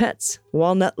pod pets,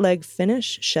 walnut leg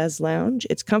finish, chaise lounge.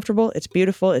 It's comfortable, it's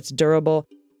beautiful, it's durable,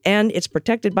 and it's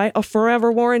protected by a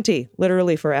forever warranty,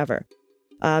 literally forever.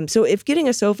 So if getting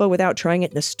a sofa without trying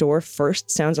it in a store first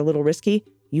sounds a little risky,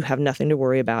 you have nothing to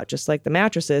worry about. Just like the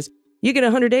mattresses, you get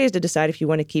 100 days to decide if you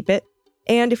want to keep it.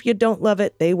 And if you don't love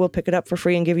it, they will pick it up for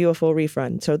free and give you a full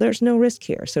refund. So there's no risk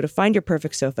here. So to find your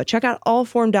perfect sofa, check out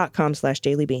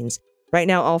allform.com/dailybeans. Right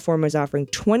now, Allform is offering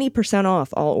 20% off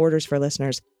all orders for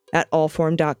listeners at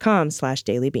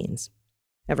allform.com/dailybeans.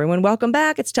 Everyone, welcome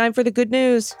back. It's time for the good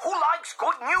news. Who likes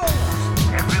good news?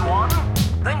 Everyone?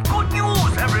 Then good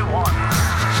news, everyone!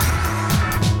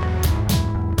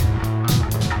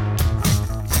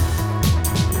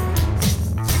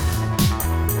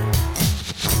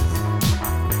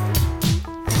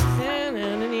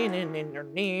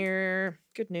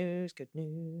 Good news, good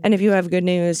news. And if you have good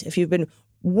news, if you've been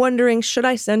wondering, should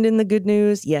I send in the good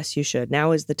news? Yes, you should.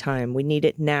 Now is the time. We need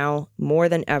it now more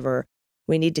than ever.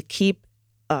 We need to keep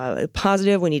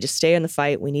positive. We need to stay in the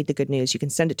fight. We need the good news. You can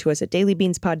send it to us at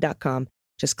dailybeanspod.com.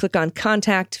 Just click on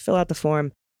contact, fill out the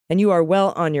form, and you are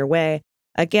well on your way.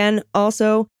 Again,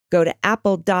 also go to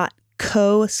apple.co/beans,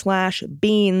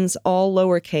 all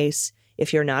lowercase,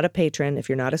 if you're not a patron, if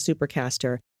you're not a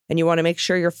supercaster, and you want to make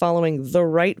sure you're following the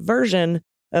right version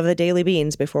of the Daily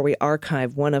Beans before we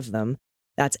archive one of them.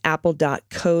 That's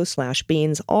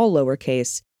apple.co/beans, all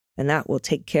lowercase, and that will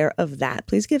take care of that.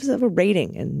 Please give us a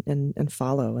rating and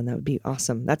follow, and that would be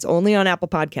awesome. That's only on Apple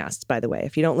Podcasts, by the way.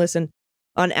 If you don't listen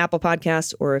on Apple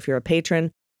Podcasts, or if you're a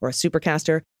patron or a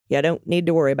supercaster, you don't need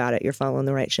to worry about it. You're following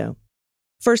the right show.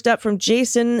 First up from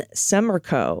Jason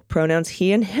Semerco, pronouns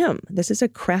he and him. This is a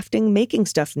crafting making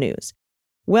stuff news.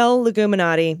 Well,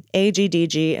 Leguminati,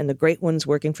 AGDG, and the great ones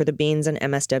working for the Beans and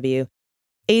MSW.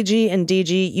 AG and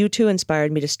DG, you two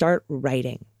inspired me to start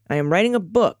writing. I am writing a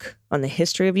book on the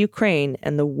history of Ukraine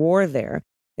and the war there,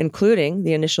 including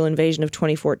the initial invasion of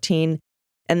 2014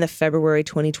 and the February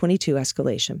 2022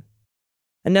 escalation.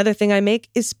 Another thing I make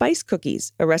is spice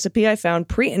cookies, a recipe I found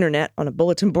pre-internet on a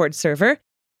bulletin board server.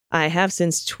 I have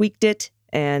since tweaked it,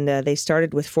 and they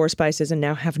started with 4 spices and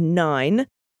now have 9.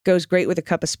 Goes great with a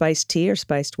cup of spiced tea or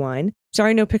spiced wine.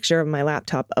 Sorry, no picture of my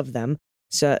laptop of them.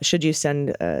 So should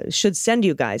send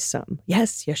you guys some.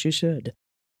 Yes, you should.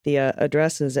 The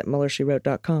address is at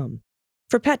MullerSheWrote.com.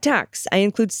 For pet tax, I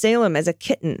include Salem as a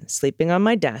kitten sleeping on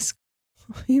my desk.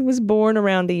 He was born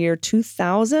around the year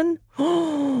 2000.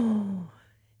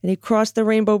 And he crossed the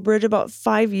Rainbow Bridge about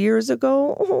 5 years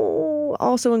ago. Oh,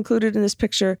 also included in this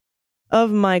picture of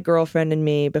my girlfriend and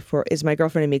me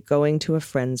going to a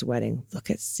friend's wedding. Look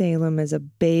at Salem as a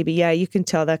baby. Yeah, you can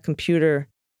tell that computer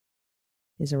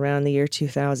is around the year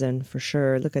 2000 for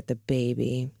sure. Look at the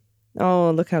baby.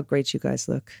 Oh, look how great you guys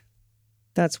look.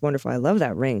 That's wonderful. I love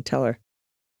that ring. Tell her.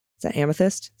 Is that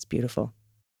amethyst? It's beautiful.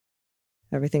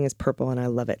 Everything is purple and I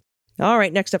love it. All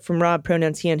right, next up from Rob,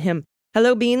 pronouns he and him.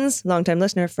 Hello, Beans. Longtime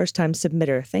listener, first-time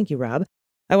submitter. Thank you, Rob.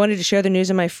 I wanted to share the news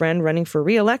of my friend running for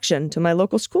re-election to my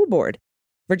local school board.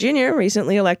 Virginia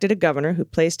recently elected a governor who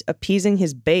placed appeasing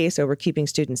his base over keeping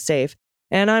students safe,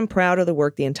 and I'm proud of the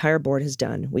work the entire board has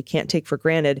done. We can't take for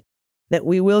granted that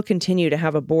we will continue to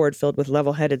have a board filled with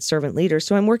level-headed servant leaders,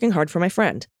 so I'm working hard for my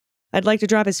friend. I'd like to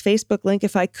drop his Facebook link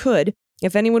if I could.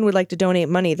 If anyone would like to donate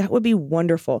money, that would be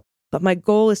wonderful. But my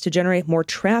goal is to generate more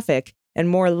traffic and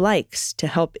more likes to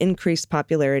help increase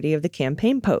popularity of the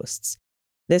campaign posts.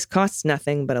 This costs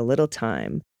nothing but a little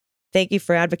time. Thank you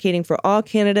for advocating for all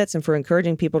candidates and for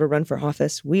encouraging people to run for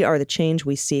office. We are the change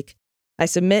we seek. I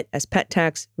submit as pet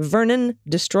tax Vernon,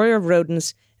 destroyer of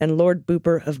rodents, and Lord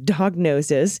Booper of dog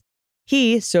noses.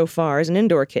 He, so far, is an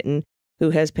indoor kitten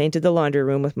who has painted the laundry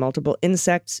room with multiple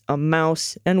insects, a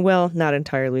mouse, and, well, not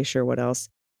entirely sure what else.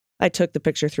 I took the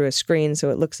picture through a screen so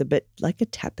it looks a bit like a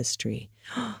tapestry.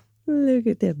 Look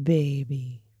at that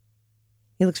baby.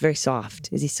 He looks very soft.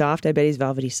 Is he soft? I bet he's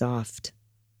velvety soft.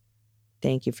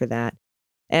 Thank you for that.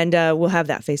 And we'll have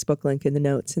that Facebook link in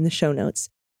the show notes.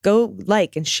 Go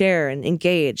like and share and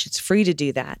engage. It's free to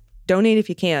do that. Donate if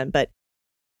you can, but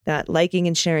that liking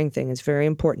and sharing thing is very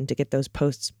important to get those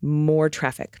posts more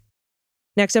traffic.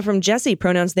 Next up from Jesse,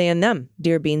 pronouns they and them.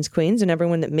 Dear Beans Queens and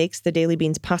everyone that makes the Daily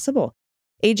Beans possible.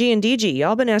 AG and DG,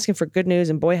 y'all been asking for good news,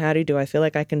 and boy howdy do I feel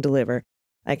like I can deliver.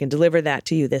 I can deliver that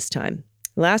to you this time.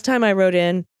 Last time I wrote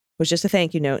in was just a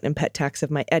thank you note and pet tax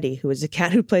of my Eddie, who is a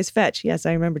cat who plays fetch. Yes,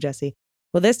 I remember, Jesse.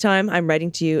 Well, this time I'm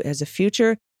writing to you as a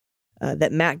future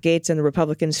that Matt Gaetz and the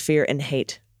Republicans fear and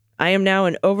hate. I am now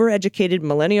an overeducated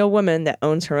millennial woman that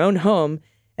owns her own home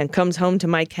and comes home to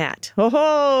my cat. Ho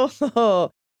ho! Ho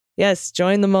ho! Yes,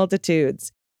 join the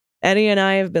multitudes. Eddie and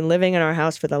I have been living in our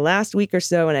house for the last week or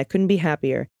so, and I couldn't be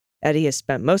happier. Eddie has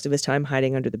spent most of his time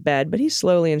hiding under the bed, but he's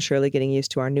slowly and surely getting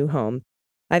used to our new home.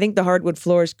 I think the hardwood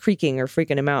floors creaking are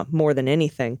freaking him out more than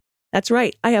anything. That's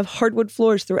right, I have hardwood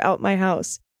floors throughout my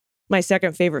house. My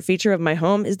second favorite feature of my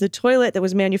home is the toilet that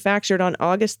was manufactured on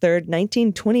August 3rd,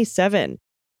 1927.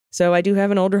 So I do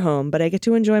have an older home, but I get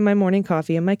to enjoy my morning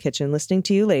coffee in my kitchen, listening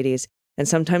to you ladies, and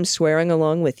sometimes swearing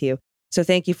along with you. So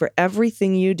thank you for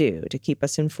everything you do to keep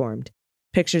us informed.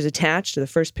 Pictures attached to the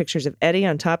first pictures of Eddie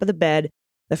on top of the bed,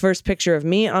 the first picture of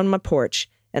me on my porch,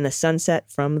 and the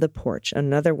sunset from the porch.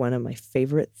 Another one of my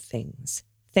favorite things.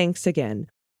 Thanks again.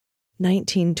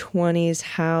 1920s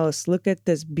house. Look at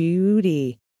this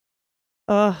beauty.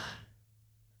 Oh,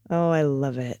 I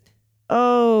love it.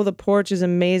 Oh, the porch is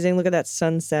amazing. Look at that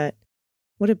sunset.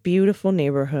 What a beautiful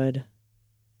neighborhood.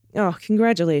 Oh,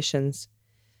 congratulations.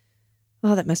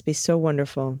 Oh, that must be so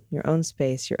wonderful. Your own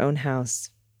space, your own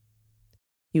house.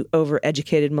 You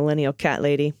overeducated millennial cat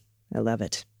lady. I love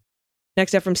it.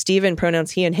 Next up from Steven,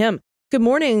 pronouns he and him. Good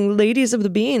morning, ladies of the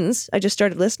beans. I just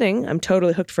started listening. I'm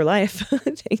totally hooked for life.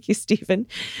 Thank you, Steven.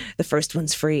 The first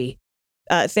one's free.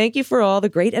 Thank you for all the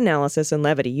great analysis and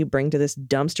levity you bring to this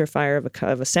dumpster fire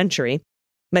of a century.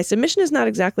 My submission is not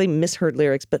exactly misheard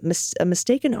lyrics, but a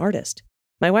mistaken artist.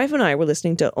 My wife and I were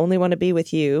listening to Only Want to Be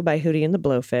With You by Hootie and the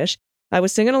Blowfish. I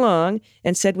was singing along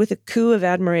and said with a coo of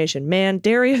admiration, man,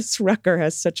 Darius Rucker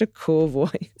has such a cool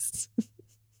voice.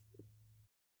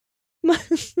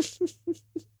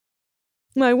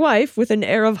 My wife, with an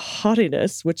air of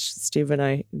haughtiness, which Steve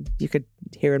and you could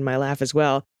hear in my laugh as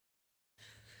well,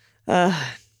 and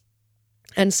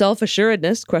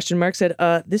self-assuredness, said,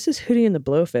 this is Hootie and the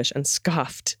Blowfish, and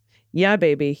scoffed. Yeah,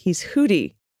 baby, he's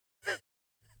Hootie.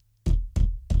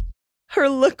 Her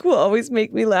look will always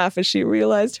make me laugh as she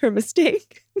realized her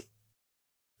mistake.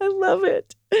 I love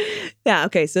it. Yeah,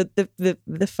 okay, so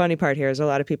the funny part here is a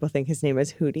lot of people think his name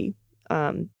is Hootie.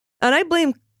 And I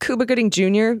blame Cuba Gooding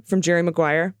Jr. from Jerry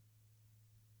Maguire.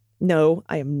 No,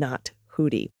 I am not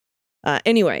Hootie.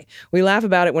 Anyway, we laugh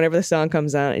about it whenever the song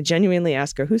comes on. I genuinely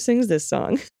ask her, who sings this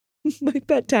song? My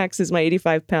pet tax is my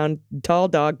 85-pound tall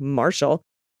dog, Marshall,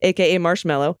 a.k.a.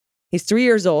 Marshmallow. He's 3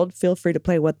 years old. Feel free to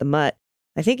play What the Mutt.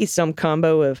 I think he's some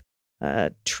combo of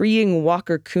treeing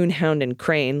Walker, Coonhound, and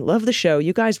Crane. Love the show.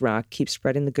 You guys rock. Keep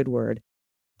spreading the good word.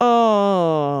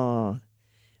 Oh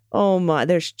my.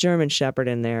 There's German Shepherd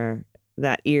in there.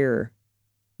 That ear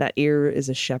is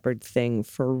a shepherd thing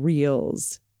for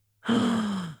reals.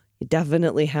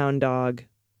 Definitely hound dog.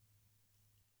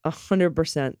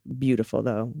 100% beautiful,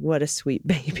 though. What a sweet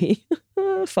baby.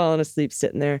 Falling asleep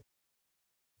sitting there.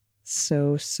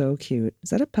 So cute. Is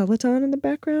that a Peloton in the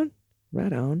background?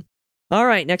 Right on. All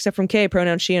right, next up from Kay,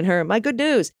 pronouns she and her. My good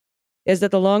news is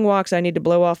that the long walks I need to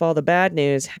blow off all the bad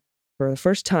news for the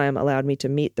first time allowed me to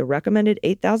meet the recommended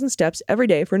 8,000 steps every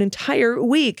day for an entire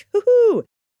week. Woohoo!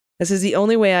 This is the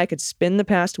only way I could spin the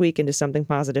past week into something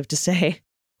positive to say.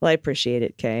 Well, I appreciate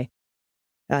it, Kay.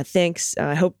 Thanks.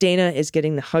 I hope Dana is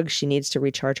getting the hug she needs to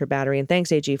recharge her battery. And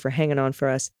thanks, AG, for hanging on for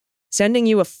us. Sending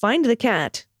you a Find the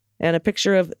Cat and a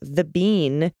picture of the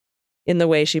bean in the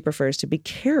way she prefers to be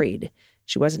carried.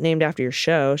 She wasn't named after your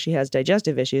show. She has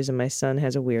digestive issues, and my son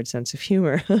has a weird sense of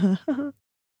humor. All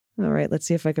right, let's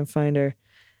see if I can find her.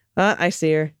 I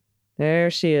see her.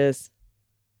 There she is.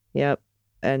 Yep.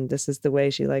 And this is the way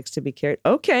she likes to be carried.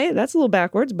 Okay, that's a little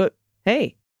backwards, but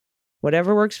hey,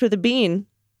 whatever works for the bean.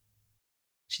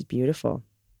 She's beautiful.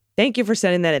 Thank you for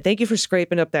sending that in. Thank you for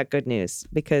scraping up that good news,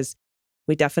 because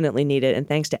we definitely need it. And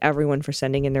thanks to everyone for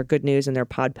sending in their good news and their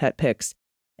pod pet pics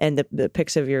and the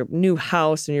pics of your new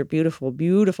house and your beautiful,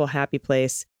 beautiful happy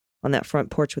place on that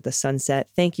front porch with the sunset.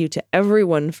 Thank you to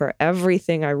everyone for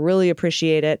everything. I really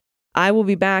appreciate it. I will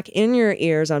be back in your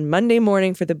ears on Monday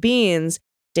morning for the beans.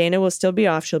 Dana will still be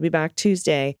off. She'll be back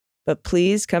Tuesday. But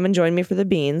please come and join me for the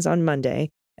beans on Monday.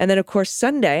 And then, of course,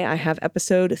 Sunday, I have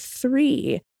episode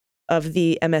 3 of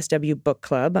the MSW Book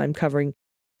Club. I'm covering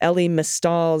Ellie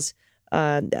Mistal's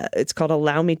It's called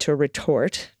Allow Me to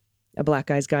Retort, A Black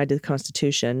Guy's Guide to the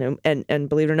Constitution. And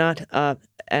believe it or not,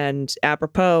 and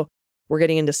apropos, we're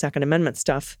getting into Second Amendment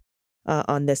stuff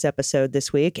on this episode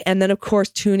this week. And then, of course,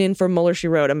 tune in for Mueller, She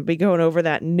Wrote. I'm going to be going over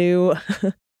that new,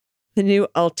 the new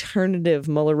alternative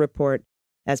Mueller report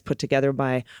as put together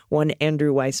by one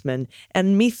Andrew Weissman.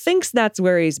 And methinks that's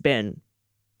where he's been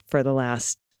for the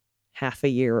last half a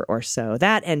year or so.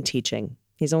 That and teaching.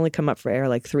 He's only come up for air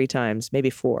like 3 times, maybe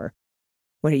 4,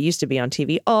 when he used to be on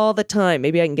TV all the time.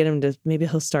 Maybe I can get him to, maybe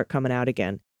he'll start coming out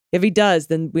again. If he does,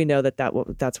 then we know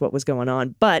that's what was going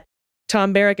on. But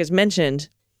Tom Barrack is mentioned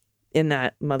in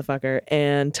that motherfucker,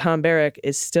 and Tom Barrack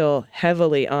is still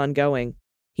heavily ongoing.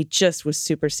 He just was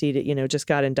superseded, just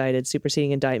got indicted,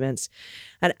 superseding indictments.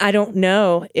 And I don't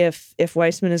know if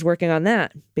Weissman is working on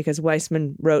that, because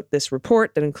Weissman wrote this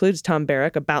report that includes Tom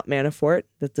Barrack about Manafort,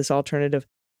 this alternative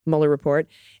Mueller report.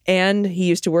 And he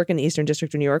used to work in the Eastern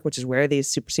District of New York, which is where these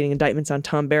superseding indictments on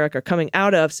Tom Barrack are coming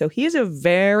out of. So he is a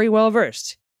very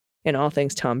well-versed in all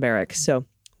things Tom Barrack. So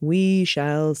we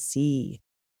shall see.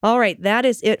 All right, that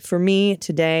is it for me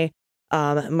today.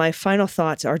 My final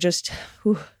thoughts are just...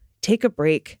 take a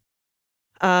break.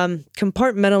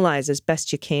 Compartmentalize as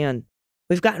best you can.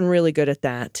 We've gotten really good at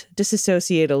that.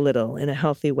 Disassociate a little in a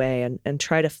healthy way and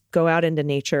try to go out into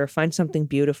nature, find something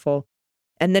beautiful,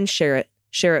 and then share it.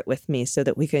 Share it with me so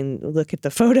that we can look at the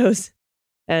photos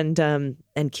and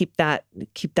keep that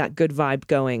good vibe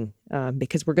going,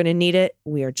 because we're going to need it.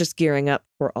 We are just gearing up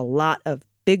for a lot of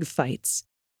big fights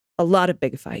in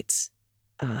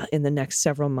the next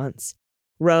several months.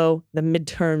 Roe, the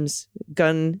midterms,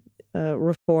 gun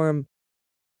reform,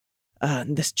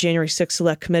 this January 6th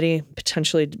Select Committee,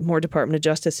 potentially more Department of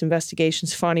Justice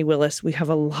investigations, Fani Willis. We have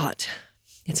a lot.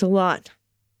 It's a lot.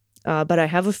 But I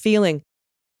have a feeling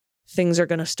things are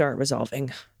going to start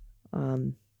resolving.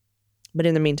 But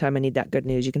in the meantime, I need that good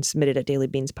news. You can submit it at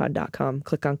dailybeanspod.com.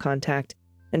 Click on contact.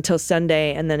 Until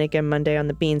Sunday, and then again Monday on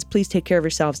the Beans. Please take care of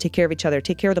yourselves, take care of each other,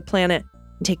 take care of the planet,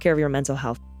 and take care of your mental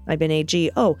health. I've been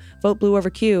AG. Oh, vote blue over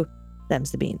Q.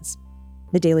 Them's the beans.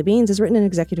 The Daily Beans is written and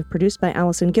executive produced by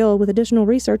Allison Gill, with additional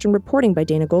research and reporting by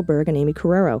Dana Goldberg and Amy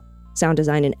Carrero. Sound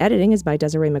design and editing is by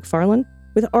Desiree McFarlane,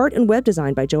 with art and web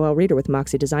design by Joelle Reeder with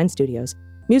Moxie Design Studios.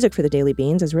 Music for The Daily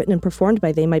Beans is written and performed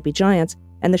by They Might Be Giants,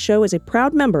 and the show is a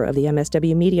proud member of the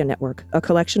MSW Media Network, a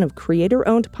collection of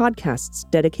creator-owned podcasts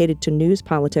dedicated to news,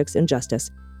 politics, and justice.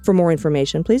 For more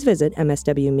information, please visit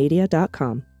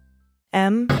mswmedia.com.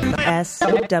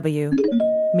 MSW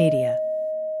Media.